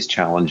some of these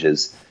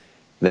challenges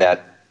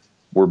that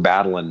we're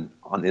battling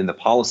in the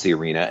policy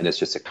arena, and it's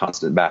just a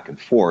constant back and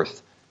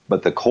forth,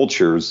 but the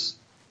culture's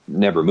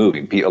never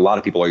moving. A lot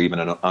of people are even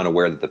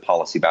unaware that the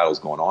policy battle is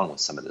going on with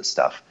some of this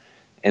stuff.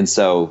 And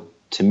so,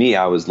 to me,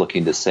 I was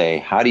looking to say,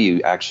 how do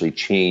you actually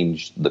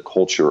change the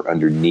culture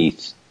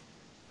underneath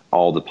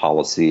all the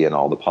policy and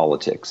all the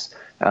politics?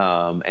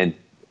 And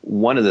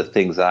one of the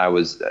things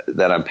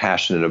that I'm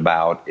passionate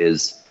about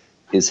is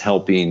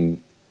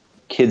helping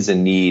kids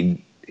in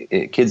need.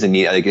 I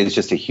think it's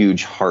just a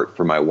huge heart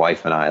for my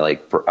wife and I.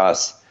 Like, for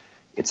us,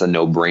 it's a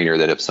no-brainer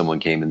that if someone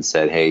came and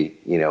said, hey,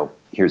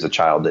 here's a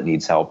child that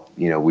needs help,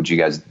 would you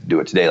guys do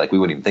it today? Like, we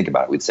wouldn't even think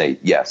about it. We'd say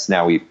yes.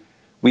 Now we've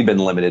been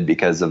limited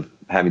because of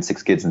having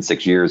 6 kids in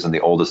 6 years, and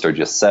the oldest are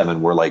just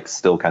 7. We're like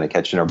still kind of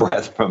catching our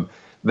breath from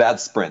that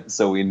sprint.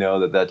 So we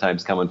know that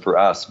time's coming for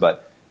us.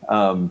 But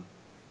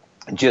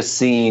just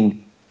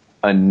seeing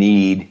a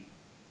need,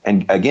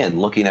 and again,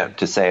 looking at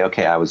to say,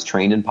 okay, I was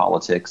trained in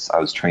politics. I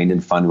was trained in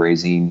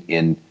fundraising,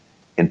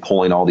 in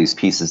pulling all these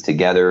pieces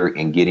together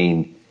and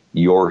getting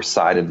your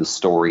side of the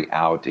story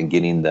out and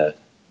getting the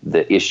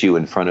issue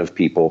in front of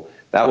people.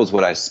 That was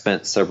what I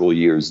spent several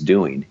years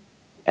doing.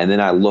 And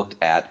then I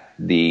looked at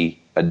the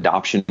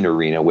adoption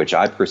arena, which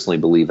I personally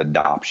believe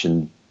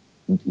adoption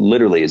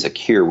literally is a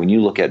cure. When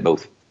you look at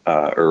both,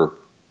 or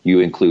you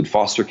include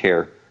foster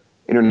care,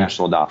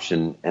 international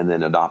adoption, and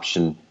then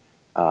adoption,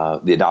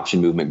 the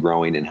adoption movement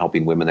growing and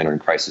helping women that are in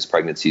crisis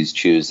pregnancies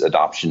choose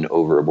adoption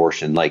over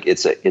abortion. Like,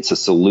 it's a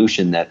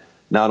solution that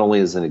not only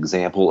is an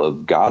example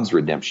of God's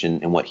redemption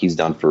and what he's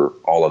done for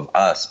all of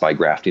us by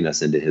grafting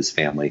us into his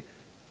family,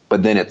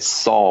 but then it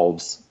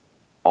solves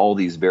all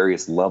these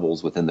various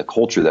levels within the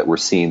culture that we're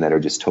seeing that are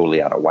just totally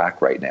out of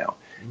whack right now.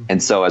 Mm-hmm.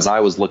 And so as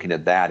I was looking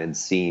at that and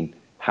seeing,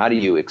 how do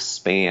you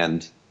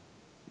expand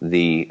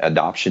the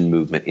adoption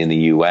movement in the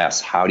U.S.,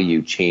 how do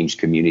you change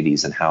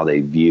communities and how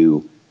they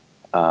view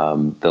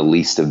the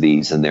least of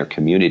these in their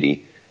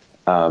community,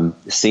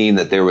 seeing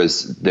that there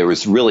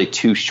was really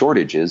 2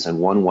 shortages, and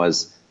one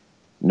was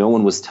no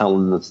one was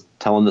telling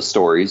the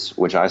stories,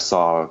 which I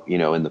saw,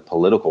 in the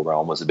political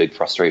realm was a big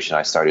frustration.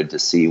 I started to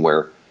see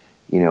where,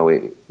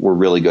 we're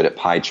really good at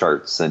pie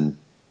charts and,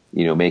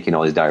 making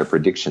all these dire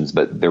predictions,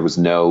 but there was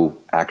no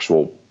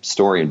actual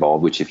story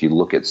involved, which if you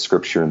look at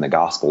scripture and the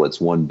gospel, it's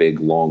one big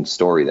long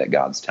story that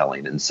God's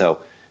telling. And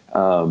so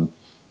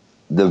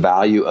the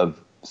value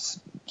of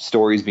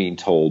stories being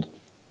told,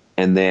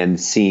 and then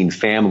seeing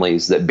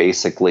families that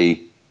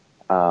basically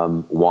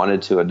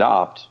wanted to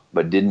adopt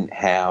but didn't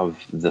have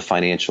the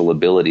financial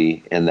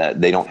ability, and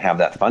that they don't have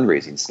that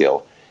fundraising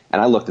skill.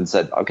 And I looked and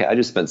said, okay, I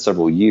just spent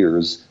several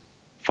years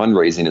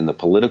fundraising in the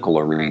political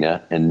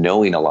arena and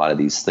knowing a lot of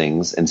these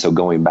things. And so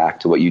going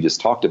back to what you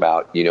just talked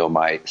about,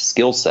 my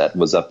skill set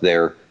was up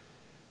there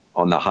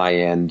on the high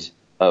end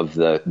of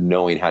the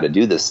knowing how to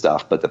do this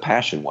stuff, but the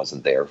passion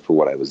wasn't there for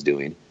what I was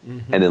doing.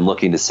 Mm-hmm. And then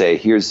looking to say,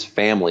 here's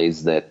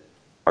families that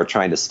are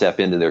trying to step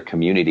into their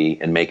community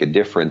and make a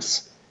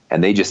difference,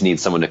 and they just need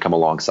someone to come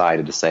alongside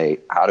and to say,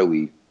 how do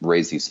we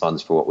raise these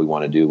funds for what we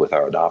want to do with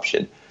our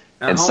adoption?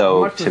 And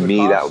so to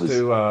me, that was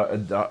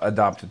to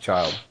adopt a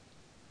child.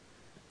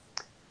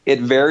 It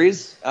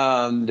varies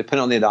depending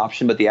on the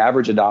adoption, but the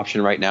average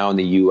adoption right now in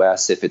the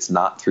U.S., if it's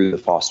not through the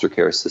foster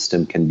care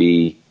system, can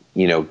be,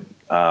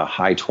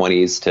 high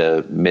 20s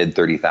to mid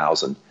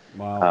 30,000.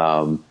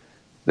 Wow.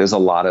 There's a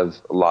lot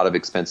of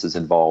expenses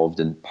involved,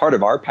 and part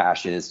of our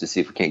passion is to see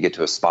if we can't get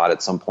to a spot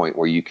at some point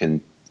where you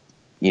can,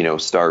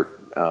 start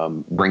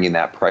bringing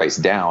that price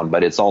down.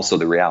 But it's also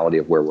the reality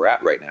of where we're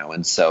at right now,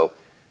 and so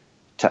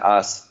to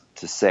us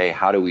to say,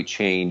 how do we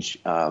change?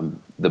 The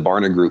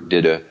Barna Group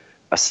did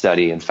a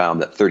study and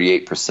found that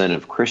 38%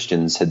 of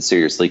Christians had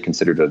seriously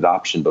considered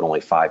adoption, but only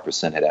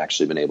 5% had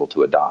actually been able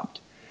to adopt.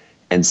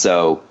 And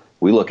so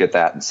we look at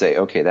that and say,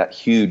 okay, that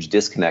huge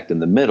disconnect in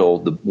the middle,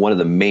 one of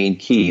the main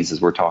keys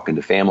as we're talking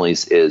to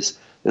families is,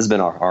 this has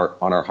been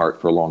on our heart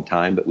for a long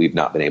time, but we've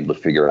not been able to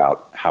figure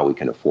out how we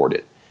can afford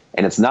it.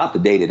 And it's not the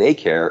day-to-day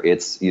care.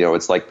 It's,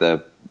 it's like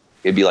it'd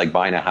be like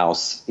buying a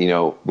house,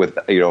 with,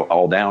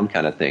 all down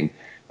kind of thing.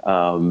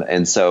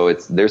 And so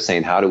they're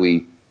saying, how do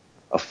we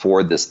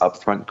afford this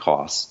upfront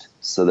cost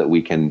so that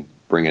we can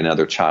bring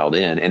another child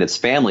in? And it's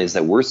families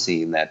that we're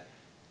seeing that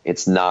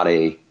it's not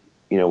a,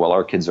 while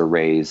our kids are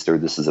raised, or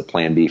this is a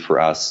plan B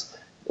for us.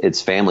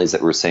 It's families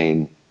that we're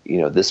saying,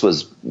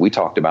 we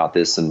talked about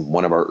this in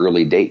one of our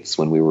early dates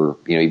when we were,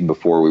 even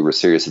before we were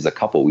serious as a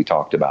couple, we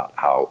talked about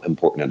how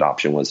important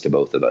adoption was to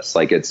both of us.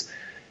 Like, it's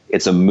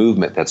a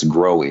movement that's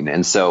growing.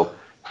 And so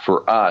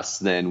for us,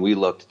 then we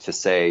looked to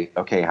say,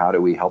 okay, how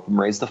do we help them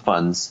raise the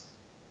funds?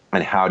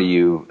 And how do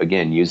you,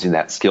 again, using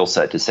that skill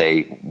set to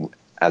say,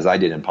 as I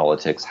did in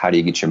politics, how do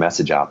you get your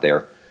message out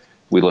there?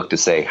 We look to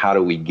say, how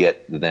do we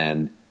get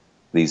then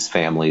these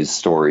families'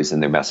 stories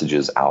and their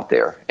messages out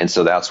there? And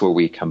so that's where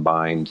we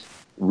combined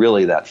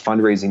really that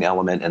fundraising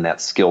element and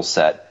that skill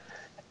set,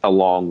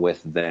 along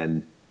with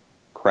then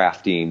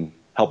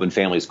helping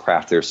families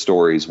craft their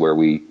stories, where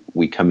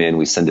we come in,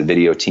 we send a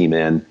video team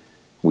in,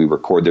 we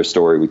record their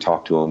story, we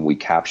talk to them, we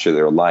capture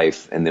their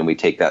life, and then we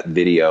take that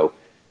video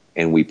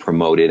and we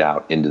promote it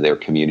out into their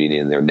community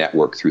and their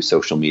network through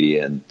social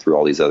media and through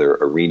all these other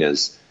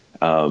arenas,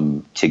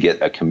 to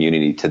get a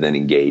community to then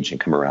engage and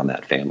come around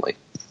that family.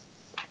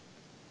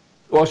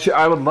 Well,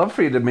 I would love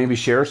for you to maybe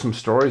share some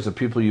stories of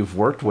people you've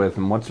worked with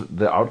and what's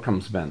the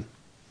outcomes been.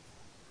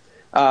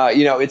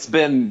 It's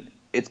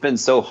been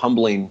so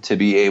humbling to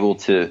be able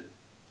to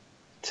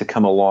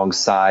come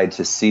alongside,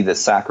 to see the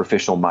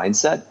sacrificial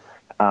mindset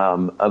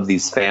of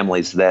these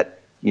families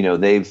that,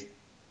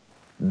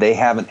 they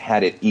haven't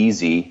had it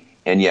easy,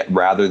 and yet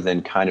rather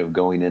than kind of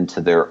going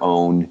into their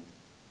own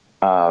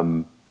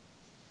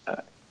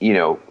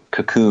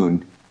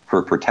cocoon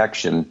for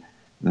protection,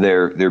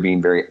 they're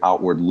being very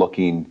outward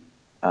looking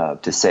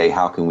to say,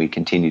 how can we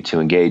continue to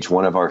engage?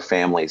 One of our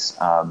families,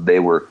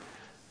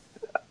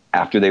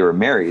 after they were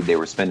married, they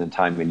were spending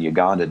time in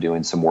Uganda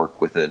doing some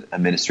work with a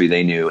ministry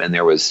they knew, and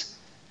there was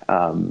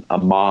a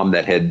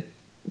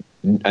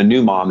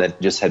new mom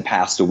that just had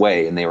passed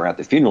away, and they were at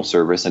the funeral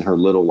service, and her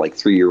little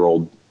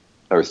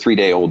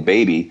 3-day-old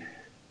baby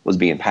was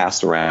being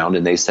passed around,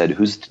 and they said,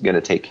 who's going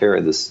to take care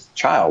of this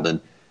child? And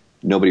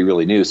nobody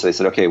really knew. So they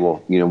said, okay,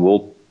 well,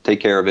 we'll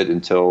take care of it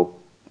until,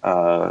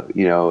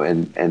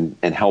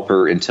 and help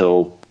her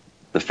until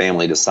the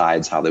family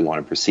decides how they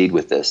want to proceed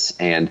with this.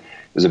 And it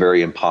was a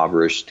very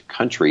impoverished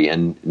country,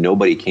 and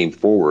nobody came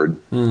forward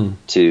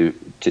to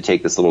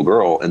take this little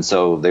girl. And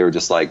so they were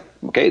just like,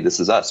 okay, this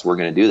is us. We're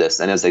going to do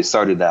this. And as they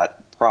started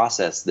that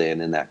process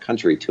then in that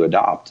country to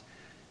adopt,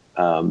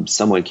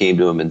 someone came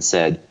to him and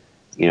said,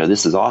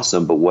 this is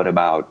awesome, but what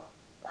about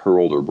her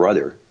older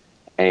brother?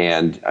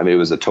 And I mean, it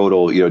was a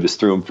total, just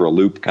threw him for a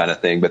loop kind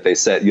of thing. But they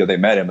said, they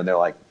met him and they're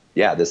like,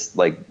 yeah, this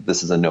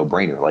is a no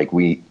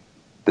brainer.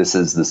 This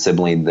is the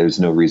sibling. There's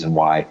no reason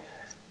why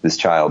this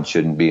child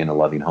shouldn't be in a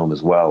loving home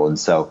as well. And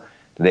so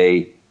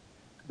they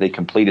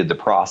completed the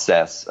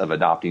process of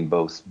adopting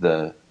both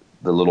the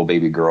little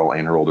baby girl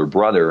and her older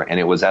brother. And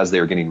it was as they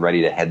were getting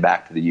ready to head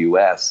back to the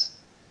U.S.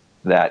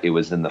 that it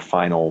was in the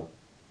final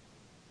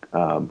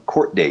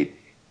court date.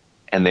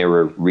 And they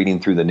were reading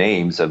through the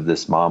names of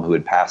this mom who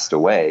had passed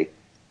away,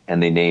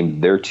 and they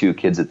named their 2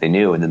 kids that they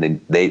knew. And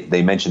then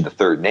they mentioned the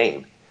third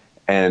name,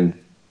 and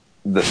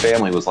the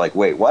family was like,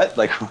 wait, what?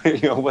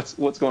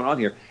 What's going on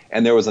here?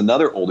 And there was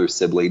another older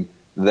sibling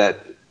that,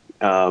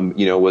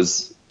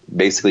 was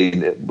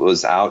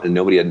out and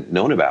nobody had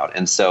known about.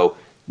 And so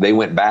they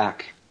went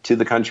back to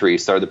the country,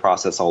 started the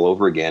process all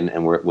over again,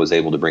 and was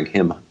able to bring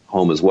him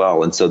home as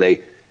well. And so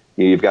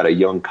you've got a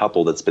young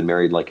couple that's been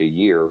married a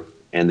year,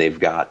 and they've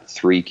got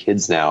 3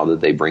 kids now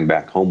that they bring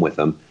back home with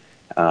them.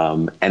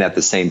 And at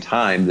the same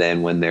time,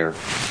 then when they're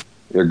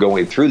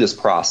going through this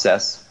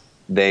process,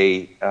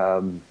 they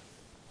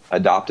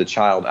adopt a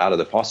child out of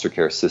the foster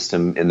care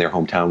system in their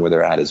hometown where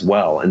they're at as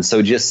well. And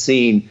so just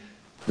seeing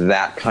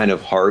that kind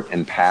of heart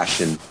and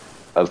passion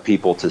of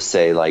people to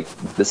say,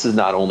 this is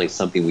not only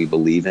something we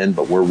believe in,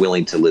 but we're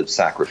willing to live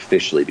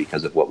sacrificially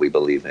because of what we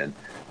believe in.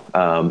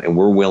 And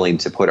we're willing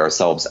to put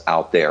ourselves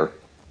out there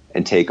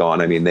and take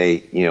on. I mean, they,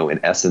 in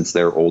essence,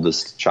 their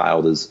oldest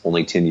child is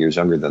only 10 years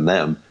younger than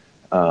them.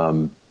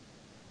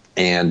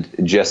 And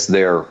just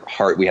their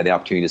heart, we had the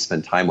opportunity to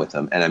spend time with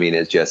them. And I mean,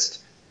 it's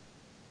just,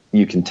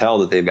 you can tell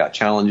that they've got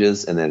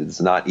challenges and that it's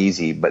not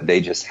easy, but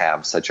they just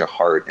have such a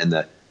heart.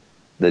 And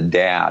the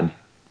dad,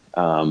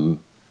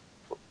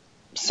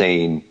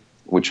 saying,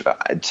 which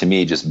to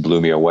me just blew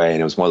me away.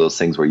 And it was one of those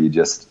things where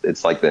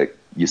it's like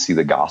you see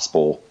the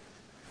gospel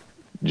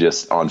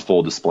just on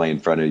full display in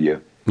front of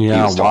you. Yeah,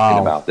 he was talking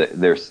about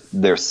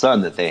their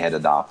son that they had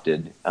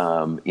adopted,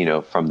 from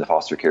the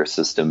foster care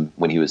system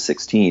when he was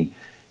 16.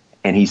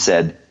 And he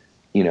said,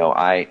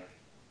 I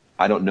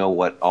don't know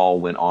what all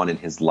went on in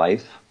his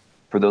life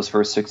for those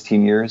first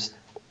 16 years,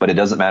 but it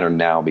doesn't matter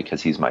now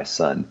because he's my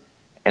son.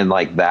 And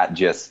that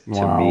just,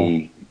 to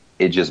me,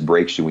 it just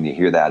breaks you when you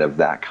hear that, of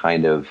that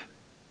kind of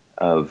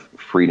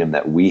freedom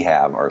that we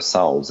have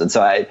ourselves. And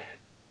so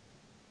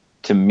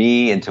to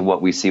me, and to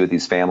what we see with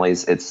these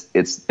families, it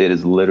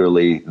is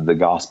literally the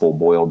gospel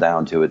boiled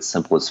down to its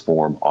simplest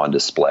form on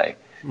display.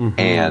 Mm-hmm.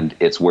 And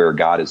it's where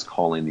God is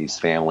calling these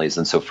families.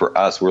 And so for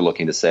us, we're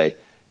looking to say,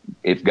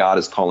 if God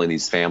is calling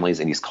these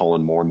families and he's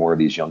calling more and more of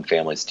these young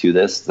families to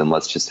this, then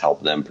let's just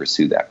help them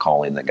pursue that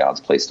calling that God's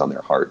placed on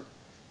their heart.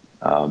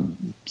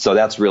 So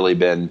that's really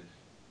been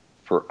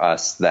for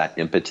us that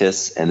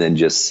impetus, and then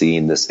just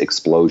seeing this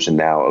explosion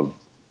now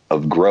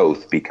of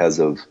growth because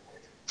of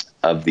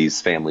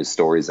these family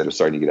stories that are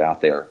starting to get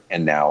out there,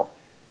 and now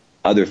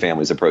other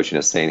families approaching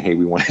us saying, "Hey,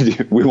 we want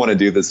to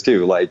do this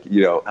too.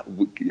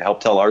 Help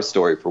tell our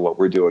story for what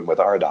we're doing with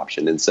our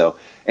adoption."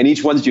 And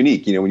each one's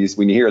unique.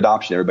 When you hear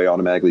adoption, everybody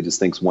automatically just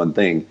thinks one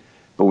thing,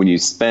 but when you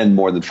spend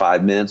more than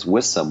 5 minutes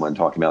with someone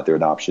talking about their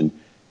adoption,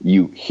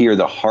 you hear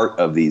the heart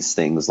of these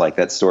things. Like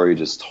that story you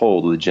just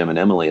told with Jim and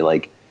Emily.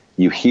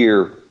 You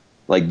hear,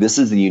 this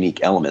is the unique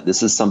element.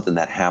 This is something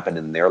that happened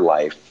in their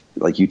life,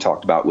 like you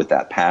talked about with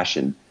that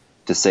passion,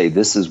 to say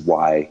this is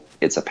why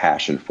it's a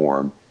passion for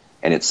them.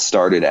 And it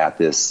started at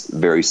this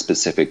very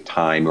specific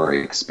time or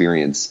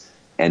experience,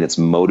 and it's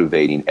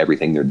motivating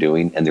everything they're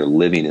doing, and they're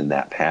living in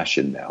that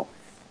passion now.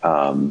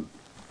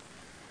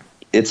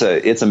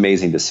 It's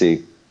amazing to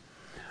see.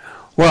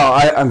 Well,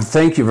 I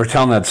thank you for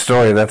telling that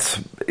story. That's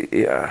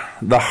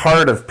the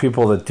heart of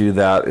people that do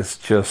that is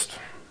just,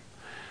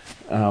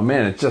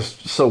 it's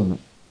just so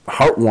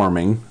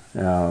heartwarming,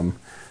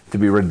 to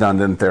be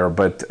redundant there,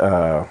 but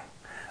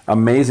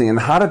amazing. And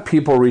how do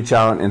people reach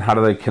out, and how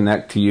do they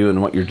connect to you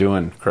and what you're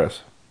doing, Chris?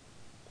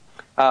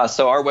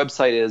 So our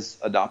website is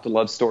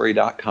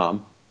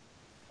adoptalovestory.com,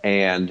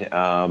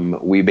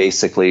 and we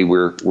basically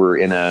we're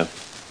in a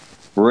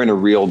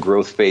real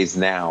growth phase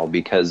now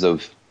because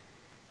of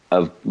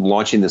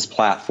launching this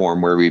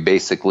platform where we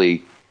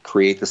basically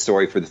create the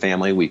story for the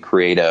family. We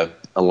create a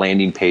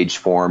landing page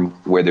form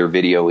where their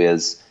video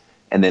is.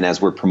 And then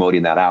as we're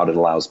promoting that out, it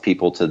allows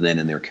people to then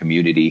in their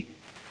community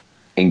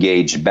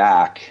engage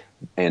back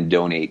and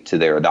donate to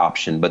their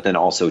adoption, but then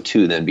also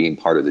to then being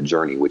part of the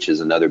journey, which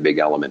is another big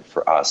element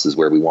for us, is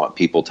where we want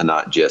people to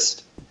not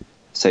just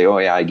say, oh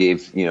yeah, I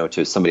gave,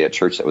 to somebody at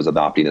church that was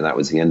adopting and that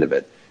was the end of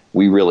it.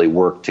 We really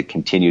work to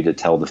continue to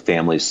tell the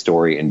family's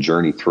story and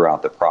journey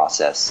throughout the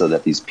process so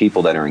that these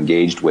people that are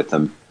engaged with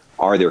them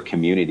are their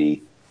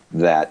community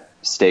that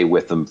stay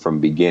with them from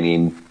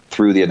beginning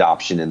through the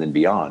adoption and then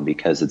beyond,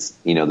 because it's,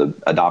 the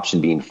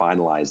adoption being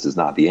finalized is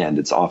not the end.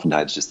 It's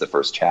oftentimes just the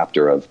first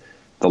chapter of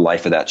the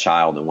life of that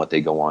child and what they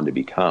go on to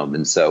become.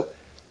 And so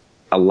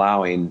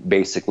allowing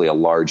basically a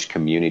large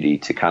community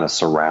to kind of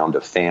surround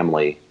a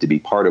family to be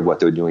part of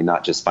what they're doing,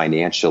 not just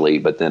financially,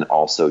 but then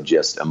also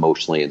just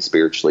emotionally and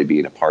spiritually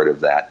being a part of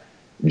that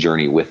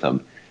journey with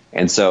them.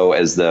 And so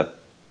as the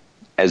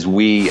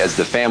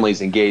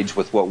families engage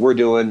with what we're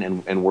doing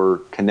and we're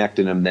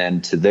connecting them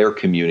then to their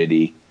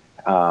community,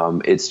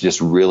 it's just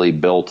really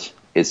built.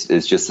 It's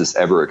just this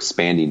ever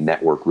expanding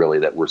network really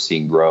that we're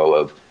seeing grow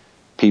of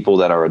people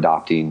that are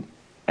adopting,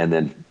 and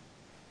then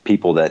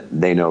people that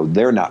they know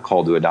they're not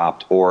called to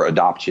adopt, or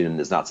adoption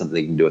is not something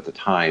they can do at the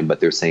time, but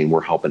they're saying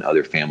we're helping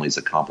other families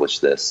accomplish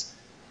this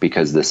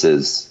because this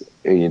is,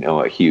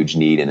 a huge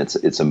need, and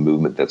it's a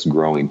movement that's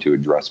growing to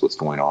address what's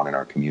going on in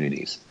our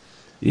communities.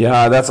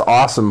 Yeah, that's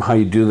awesome how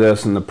you do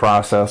this in the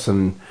process,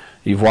 and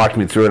you've walked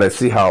me through it. I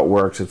see how it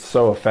works. It's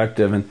so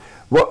effective. And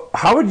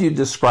how would you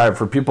describe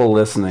for people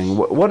listening,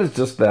 what is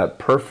just that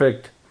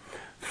perfect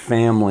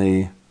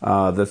family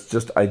that's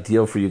just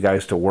ideal for you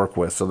guys to work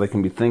with, so they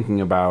can be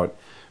thinking about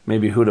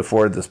maybe who to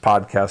forward this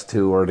podcast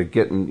to, or to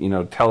get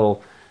and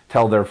tell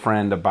their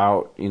friend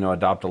about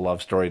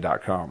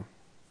adoptalovestory.com?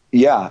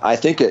 Yeah, I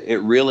think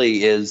it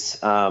really is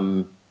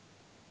families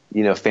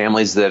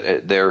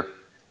that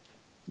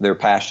they're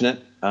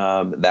passionate,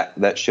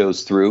 that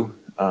shows through,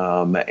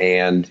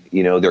 and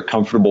they're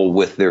comfortable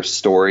with their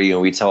story.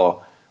 And we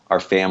tell our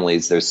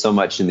families there's so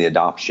much in the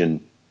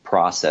adoption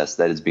process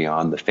that is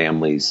beyond the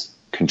family's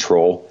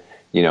control.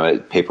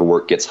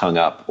 Paperwork gets hung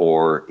up,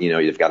 or,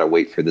 you've got to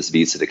wait for this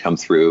visa to come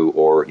through,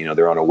 or,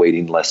 they're on a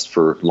waiting list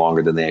for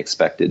longer than they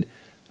expected.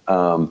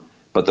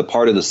 But the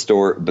part of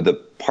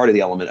the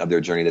element of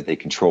their journey that they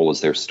control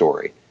is their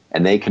story,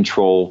 and they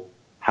control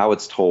how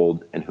it's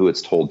told and who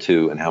it's told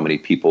to and how many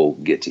people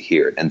get to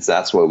hear it. And so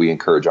that's what we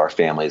encourage our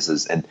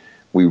families and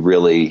we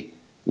really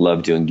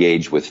love to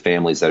engage with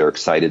families that are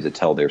excited to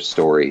tell their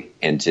story,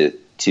 and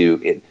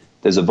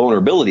there's a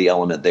vulnerability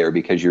element there,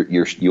 because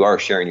you are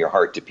sharing your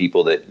heart to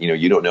people that,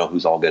 you don't know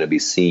who's all going to be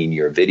seeing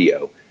your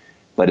video,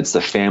 but it's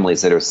the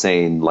families that are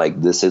saying,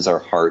 like, this is our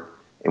heart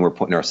and we're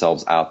putting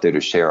ourselves out there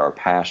to share our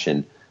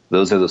passion.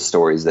 Those are the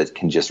stories that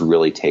can just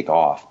really take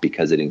off,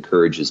 because it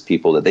encourages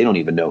people that they don't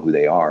even know who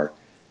they are,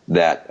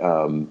 that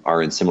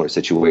are in similar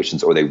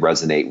situations, or they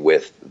resonate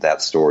with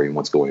that story and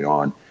what's going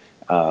on.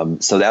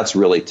 So that's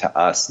really, to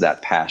us,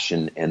 that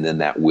passion, and then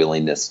that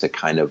willingness to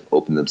kind of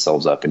open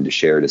themselves up and to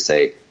share, to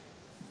say,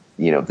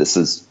 this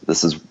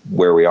is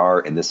where we are,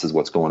 and this is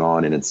what's going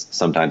on, and it's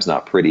sometimes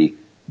not pretty,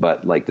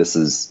 but like this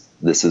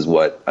is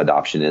what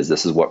adoption is.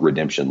 This is what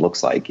redemption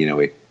looks like.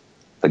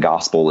 The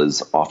gospel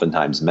is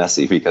oftentimes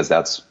messy, because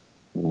that's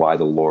why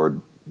the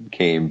Lord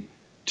came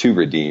to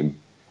redeem.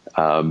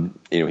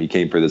 He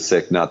came for the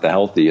sick, not the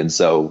healthy, and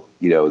so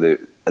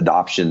the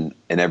adoption,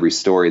 in every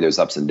story there's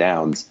ups and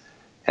downs,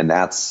 and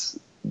that's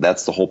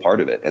the whole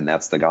part of it, and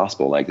that's the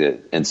gospel.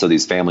 And so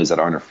these families that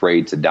aren't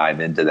afraid to dive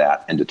into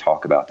that and to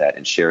talk about that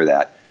and share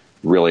that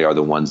really are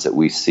the ones that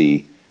we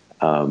see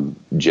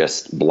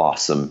just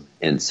blossom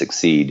and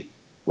succeed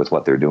with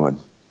what they're doing.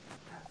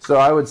 So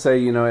I would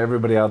say,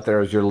 everybody out there,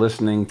 as you're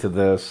listening to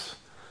this,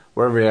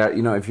 wherever you're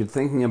at, if you're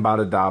thinking about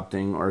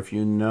adopting, or if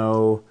you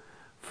know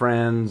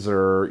friends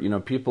or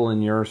people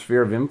in your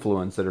sphere of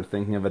influence that are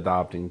thinking of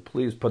adopting,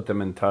 please put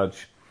them in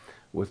touch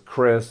with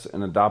Chris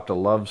and Adopt a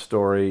Love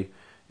Story.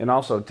 And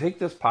also take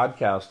this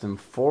podcast and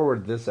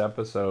forward this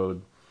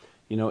episode.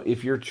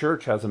 If your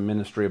church has a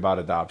ministry about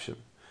adoption,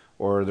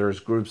 or there's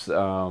groups,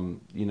 that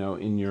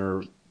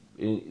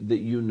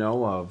you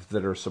know of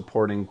that are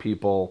supporting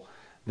people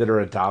that are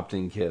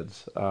adopting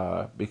kids,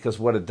 because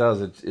what it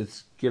does,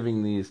 it's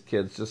giving these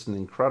kids just an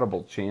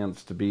incredible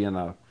chance to be in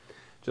a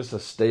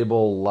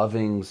stable,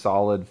 loving,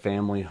 solid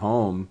family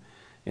home.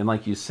 And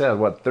like you said,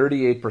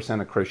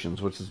 38% of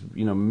Christians, which is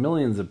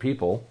millions of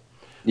people,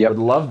 would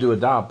love to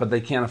adopt, but they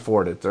can't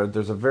afford it.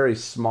 There's a very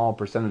small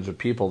percentage of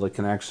people that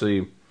can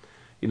actually,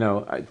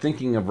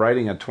 thinking of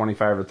writing a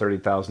 $25,000 or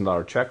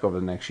 $30,000 check over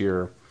the next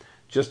year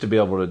just to be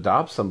able to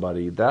adopt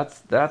somebody.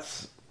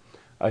 That's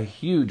a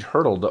huge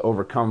hurdle to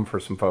overcome for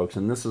some folks.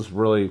 And this is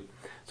really,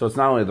 so it's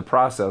not only the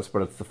process,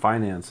 but it's the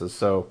finances.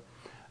 So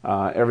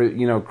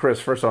Chris,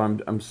 first of all,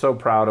 I'm so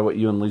proud of what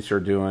you and Lisa are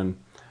doing.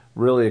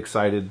 Really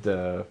excited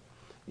to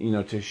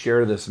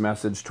share this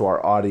message to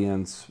our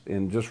audience,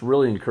 and just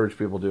really encourage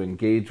people to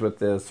engage with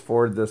this,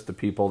 forward this to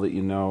people that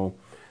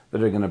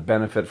that are going to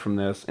benefit from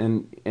this.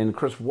 And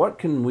Chris, what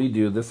can we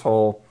do, this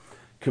whole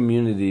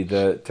community,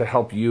 to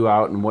help you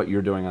out in what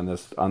you're doing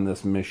on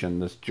this mission,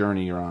 this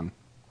journey you're on?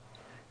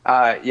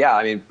 Yeah,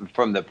 I mean,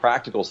 from the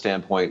practical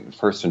standpoint,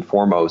 first and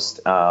foremost,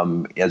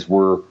 as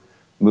we're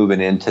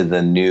moving into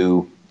the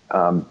new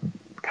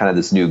kind of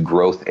this new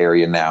growth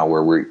area now,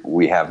 where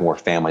we have more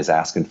families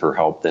asking for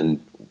help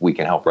than we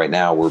can help right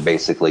now, we're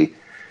basically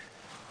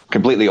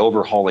completely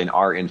overhauling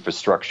our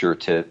infrastructure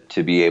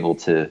to be able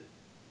to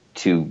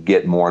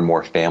get more and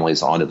more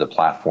families onto the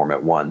platform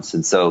at once.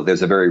 And so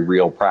there's a very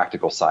real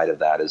practical side of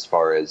that, as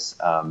far as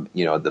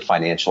the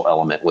financial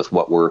element with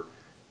what we're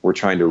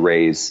trying to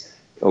raise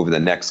over the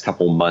next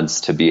couple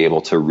months to be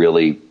able to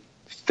really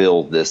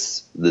fill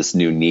this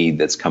new need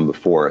that's come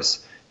before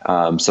us.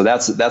 So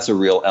that's a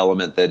real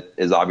element that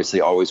is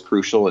obviously always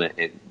crucial, and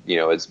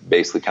it's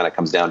basically kind of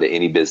comes down to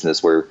any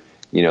business where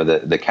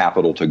the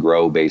capital to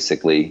grow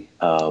basically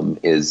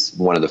is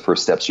one of the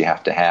first steps you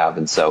have to have,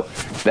 and so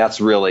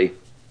that's really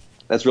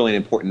an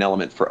important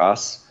element for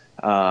us.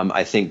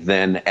 I think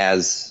then,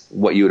 as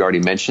what you had already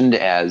mentioned,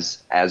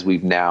 as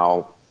we've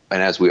now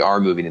and as we are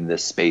moving in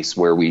this space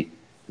where we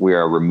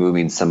are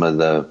removing some of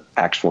the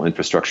actual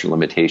infrastructure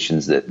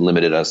limitations that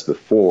limited us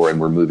before, and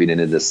we're moving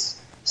into this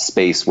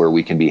space where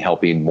we can be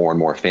helping more and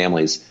more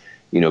families,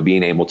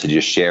 being able to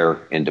just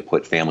share and to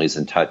put families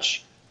in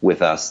touch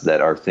with us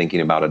that are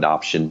thinking about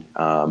adoption,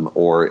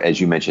 or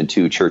as you mentioned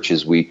too,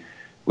 churches.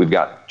 We've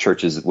got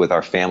churches with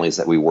our families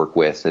that we work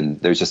with, and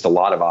there's just a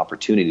lot of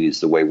opportunities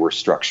the way we're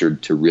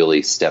structured to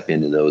really step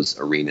into those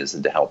arenas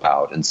and to help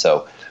out. And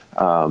so,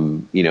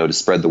 to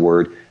spread the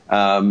word,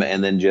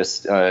 and then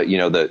just,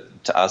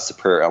 to us, the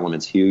prayer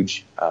element's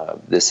huge.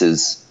 This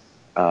is,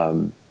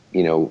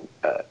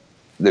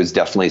 there's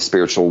definitely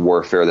spiritual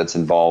warfare that's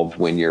involved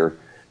when you're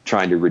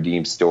trying to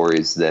redeem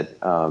stories that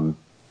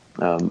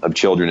of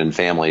children and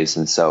families.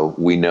 And so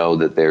we know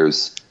that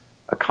there's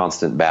a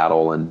constant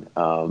battle, and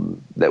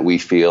that we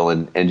feel,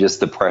 and just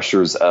the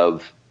pressures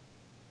of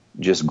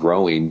just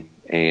growing.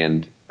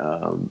 And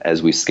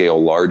as we scale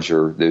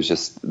larger,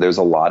 there's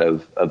a lot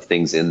of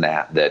things in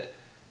that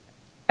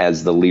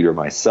as the leader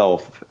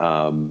myself,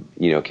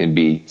 can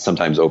be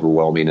sometimes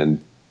overwhelming.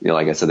 And,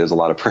 like I said, there's a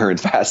lot of prayer and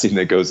fasting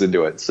that goes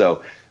into it.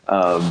 So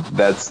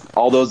that's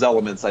all those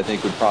elements, I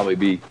think, would probably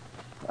be,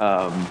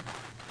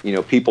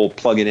 people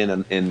plugging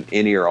in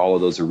any or all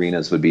of those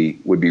arenas would be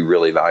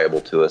really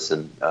valuable to us,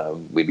 and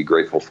we'd be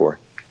grateful for.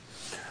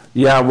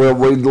 Yeah,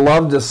 we'd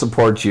love to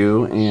support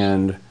you.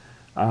 And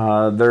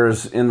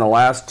there's, in the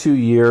last 2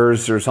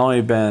 years, there's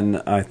only been,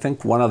 I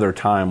think, one other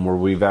time where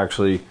we've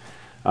actually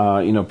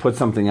put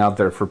something out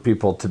there for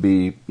people to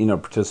be,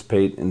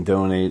 participate and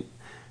donate.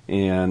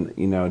 And,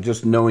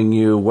 just knowing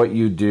you, what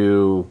you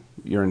do,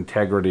 your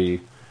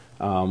integrity,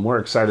 we're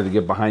excited to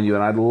get behind you.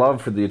 And I'd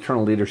love for the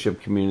Eternal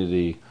Leadership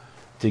community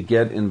to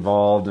get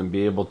involved and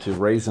be able to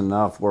raise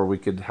enough where we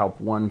could help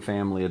one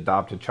family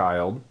adopt a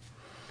child.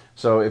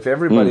 So if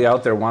everybody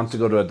out there wants to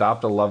go to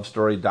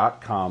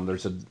adoptalovestory.com,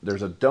 there's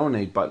a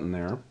donate button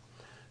there.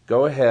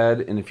 Go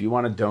ahead, and if you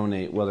want to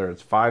donate, whether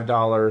it's $5,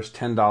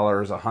 $10,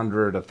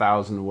 $100,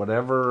 $1,000,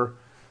 whatever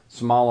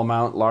small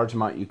amount, large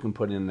amount you can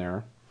put in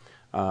there.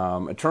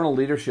 Eternal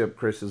Leadership,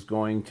 Chris, is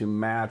going to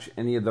match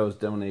any of those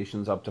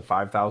donations up to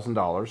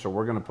 $5,000. So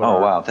we're going to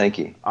put Thank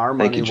you. Our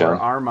money Thank you, where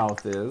our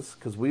mouth is,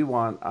 because we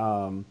want,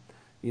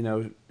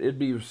 it'd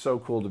be so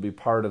cool to be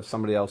part of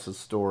somebody else's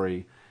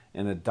story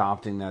and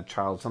adopting that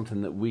child,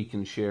 something that we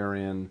can share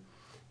in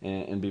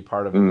and be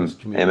part of in this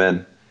community.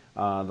 Amen.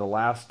 The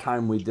last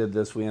time we did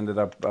this, we ended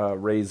up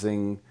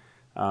raising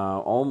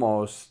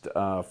almost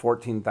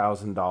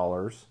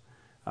 $14,000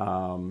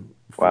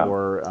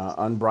 for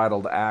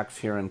Unbridled Acts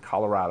here in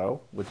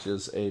Colorado, which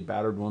is a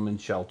battered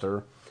women's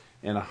shelter.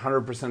 And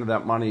 100% of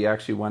that money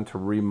actually went to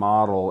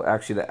remodel,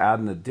 to add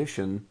an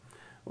addition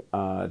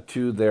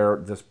to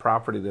this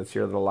property that's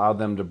here that allowed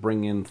them to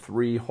bring in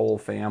 3 whole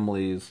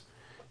families.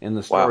 And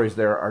the stories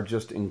there are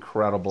just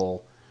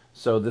incredible.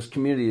 So this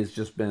community has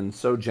just been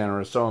so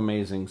generous, so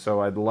amazing.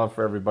 So I'd love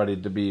for everybody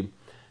to be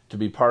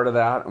part of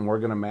that, and we're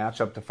going to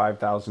match up to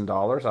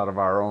 $5,000 out of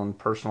our own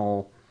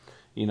personal,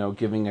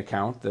 giving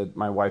account that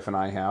my wife and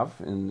I have.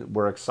 And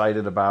we're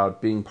excited about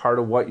being part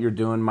of what you're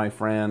doing, my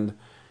friend,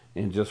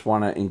 and just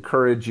want to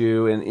encourage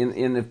you.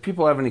 And if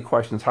people have any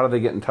questions, how do they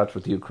get in touch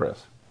with you,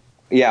 Chris?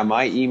 Yeah,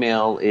 my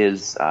email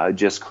is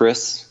just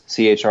Chris,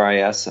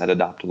 CHRIS, at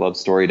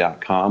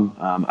adoptalovestory.com.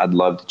 I'd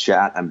love to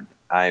chat.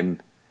 I'm,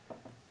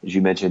 as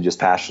you mentioned, just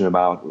passionate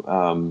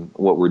about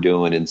what we're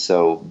doing. And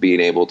so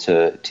being able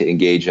to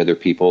engage other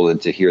people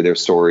and to hear their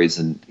stories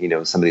and,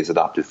 some of these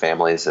adoptive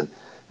families. And,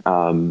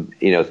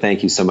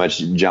 thank you so much,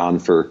 John,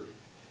 for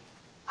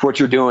what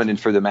you're doing and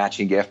for the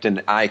matching gift.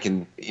 And I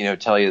can,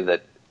 tell you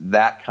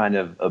that kind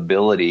of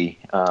ability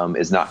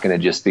is not going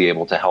to just be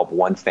able to help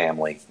one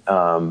family.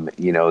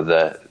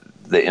 The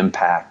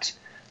impact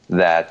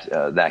that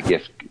that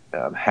gift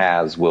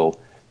has will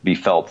be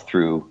felt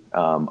through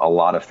a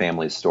lot of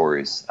family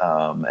stories.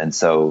 And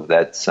so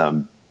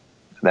that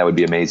would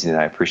be amazing. And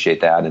I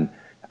appreciate that. And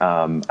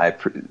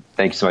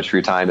Thank you so much for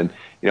your time. And,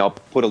 I'll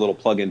put a little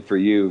plug in for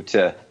you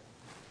to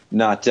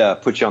not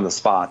put you on the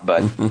spot,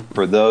 but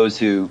for those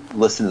who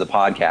listen to the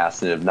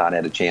podcast and have not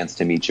had a chance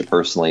to meet you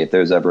personally, if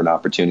there's ever an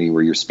opportunity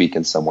where you're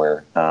speaking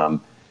somewhere,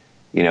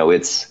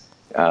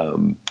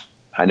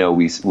 I know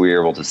we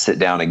were able to sit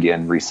down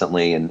again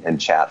recently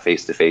and chat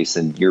face to face,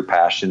 and your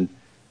passion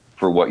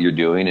for what you're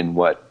doing and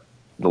what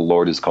the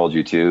Lord has called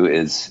you to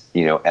is,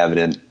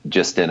 evident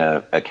just in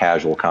a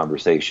casual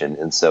conversation.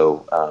 And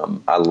so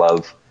I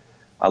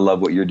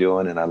love what you're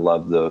doing, and I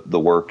love the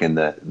work and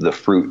the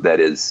fruit that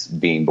is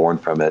being born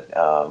from it,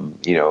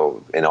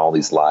 in all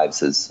these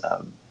lives.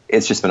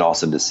 It's just been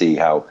awesome to see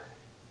how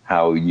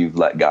you've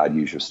let God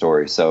use your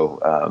story.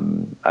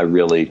 So I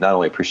really not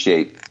only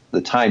appreciate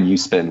the time you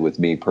spend with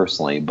me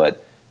personally,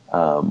 but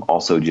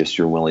also just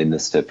your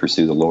willingness to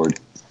pursue the Lord.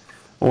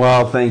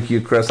 Well, thank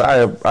you, Chris.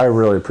 I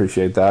really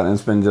appreciate that. And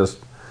it's been just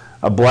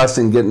a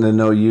blessing getting to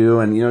know you.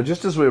 And,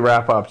 just as we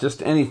wrap up,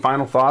 just any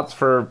final thoughts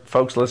for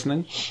folks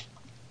listening?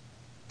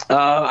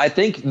 I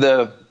think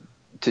to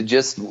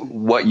just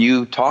what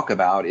you talk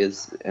about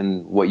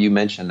and what you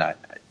mentioned,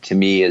 to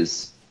me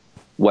is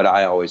what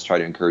I always try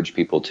to encourage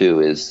people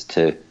to, is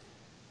to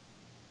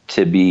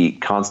be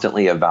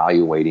constantly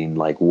evaluating,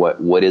 like,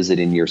 what is it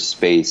in your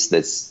space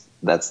that's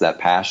that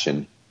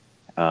passion,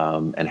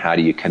 and how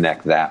do you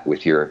connect that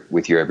with your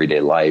everyday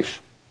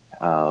life?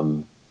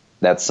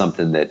 That's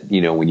something that,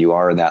 when you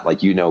are in that, like,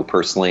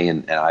 personally,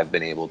 and I've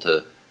been able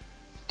to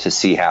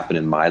see happen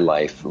in my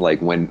life, like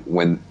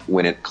when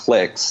it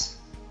clicks,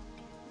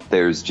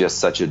 there's just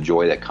such a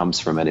joy that comes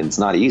from it. And it's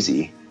not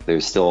easy.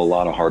 There's still a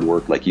lot of hard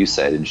work, like you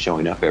said, and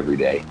showing up every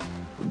day.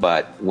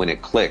 But when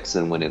it clicks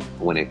and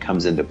when it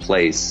comes into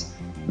place,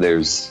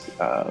 there's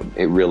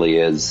it really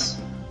is.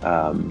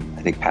 I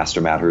think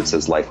Pastor Matt Hurt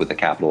says life with a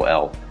capital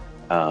L.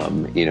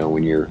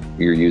 When you're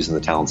using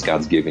the talents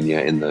God's given you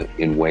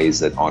in ways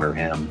that honor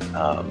Him.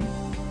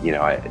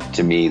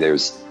 To me,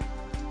 there's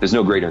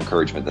no greater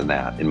encouragement than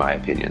that, in my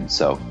opinion.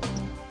 So.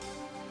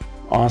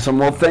 Awesome.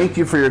 Well, thank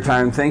you for your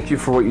time. Thank you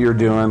for what you're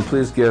doing.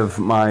 Please give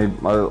my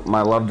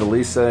love to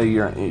Lisa,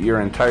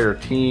 your entire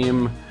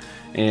team,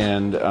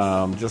 and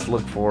just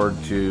look forward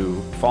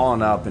to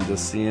following up and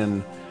just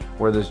seeing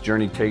where this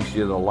journey takes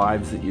you, the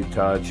lives that you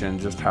touch, and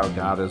just how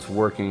God is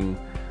working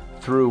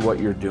through what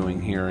you're doing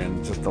here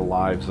and just the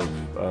lives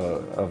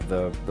of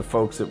the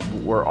folks that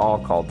we're all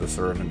called to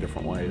serve in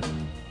different ways.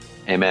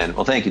 Amen.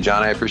 Well, thank you,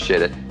 John. I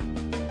appreciate it.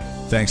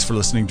 Thanks for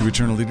listening to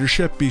Eternal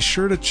Leadership. Be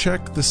sure to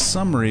check the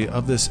summary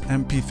of this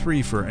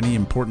MP3 for any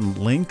important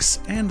links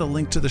and a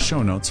link to the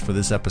show notes for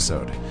this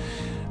episode.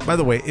 By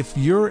the way, if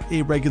you're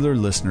a regular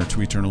listener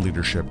to Eternal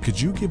Leadership,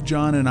 could you give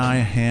John and I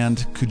a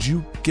hand? Could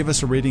you give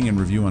us a rating and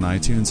review on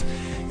iTunes?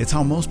 It's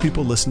how most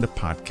people listen to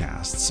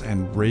podcasts,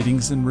 and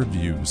ratings and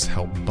reviews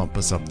help bump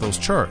us up those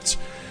charts.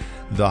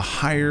 The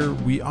higher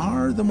we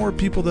are, the more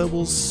people that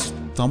will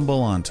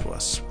stumble onto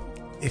us.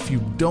 If you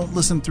don't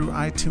listen through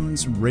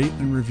iTunes, rate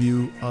and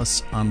review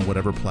us on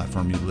whatever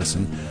platform you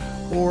listen,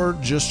 or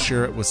just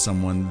share it with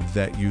someone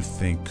that you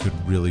think could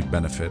really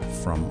benefit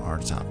from our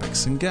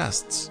topics and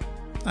guests.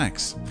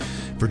 Thanks.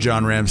 For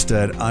John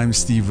Ramstead, I'm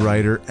Steve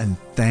Ryder, and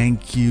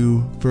thank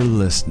you for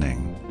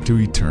listening to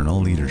Eternal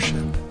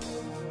Leadership.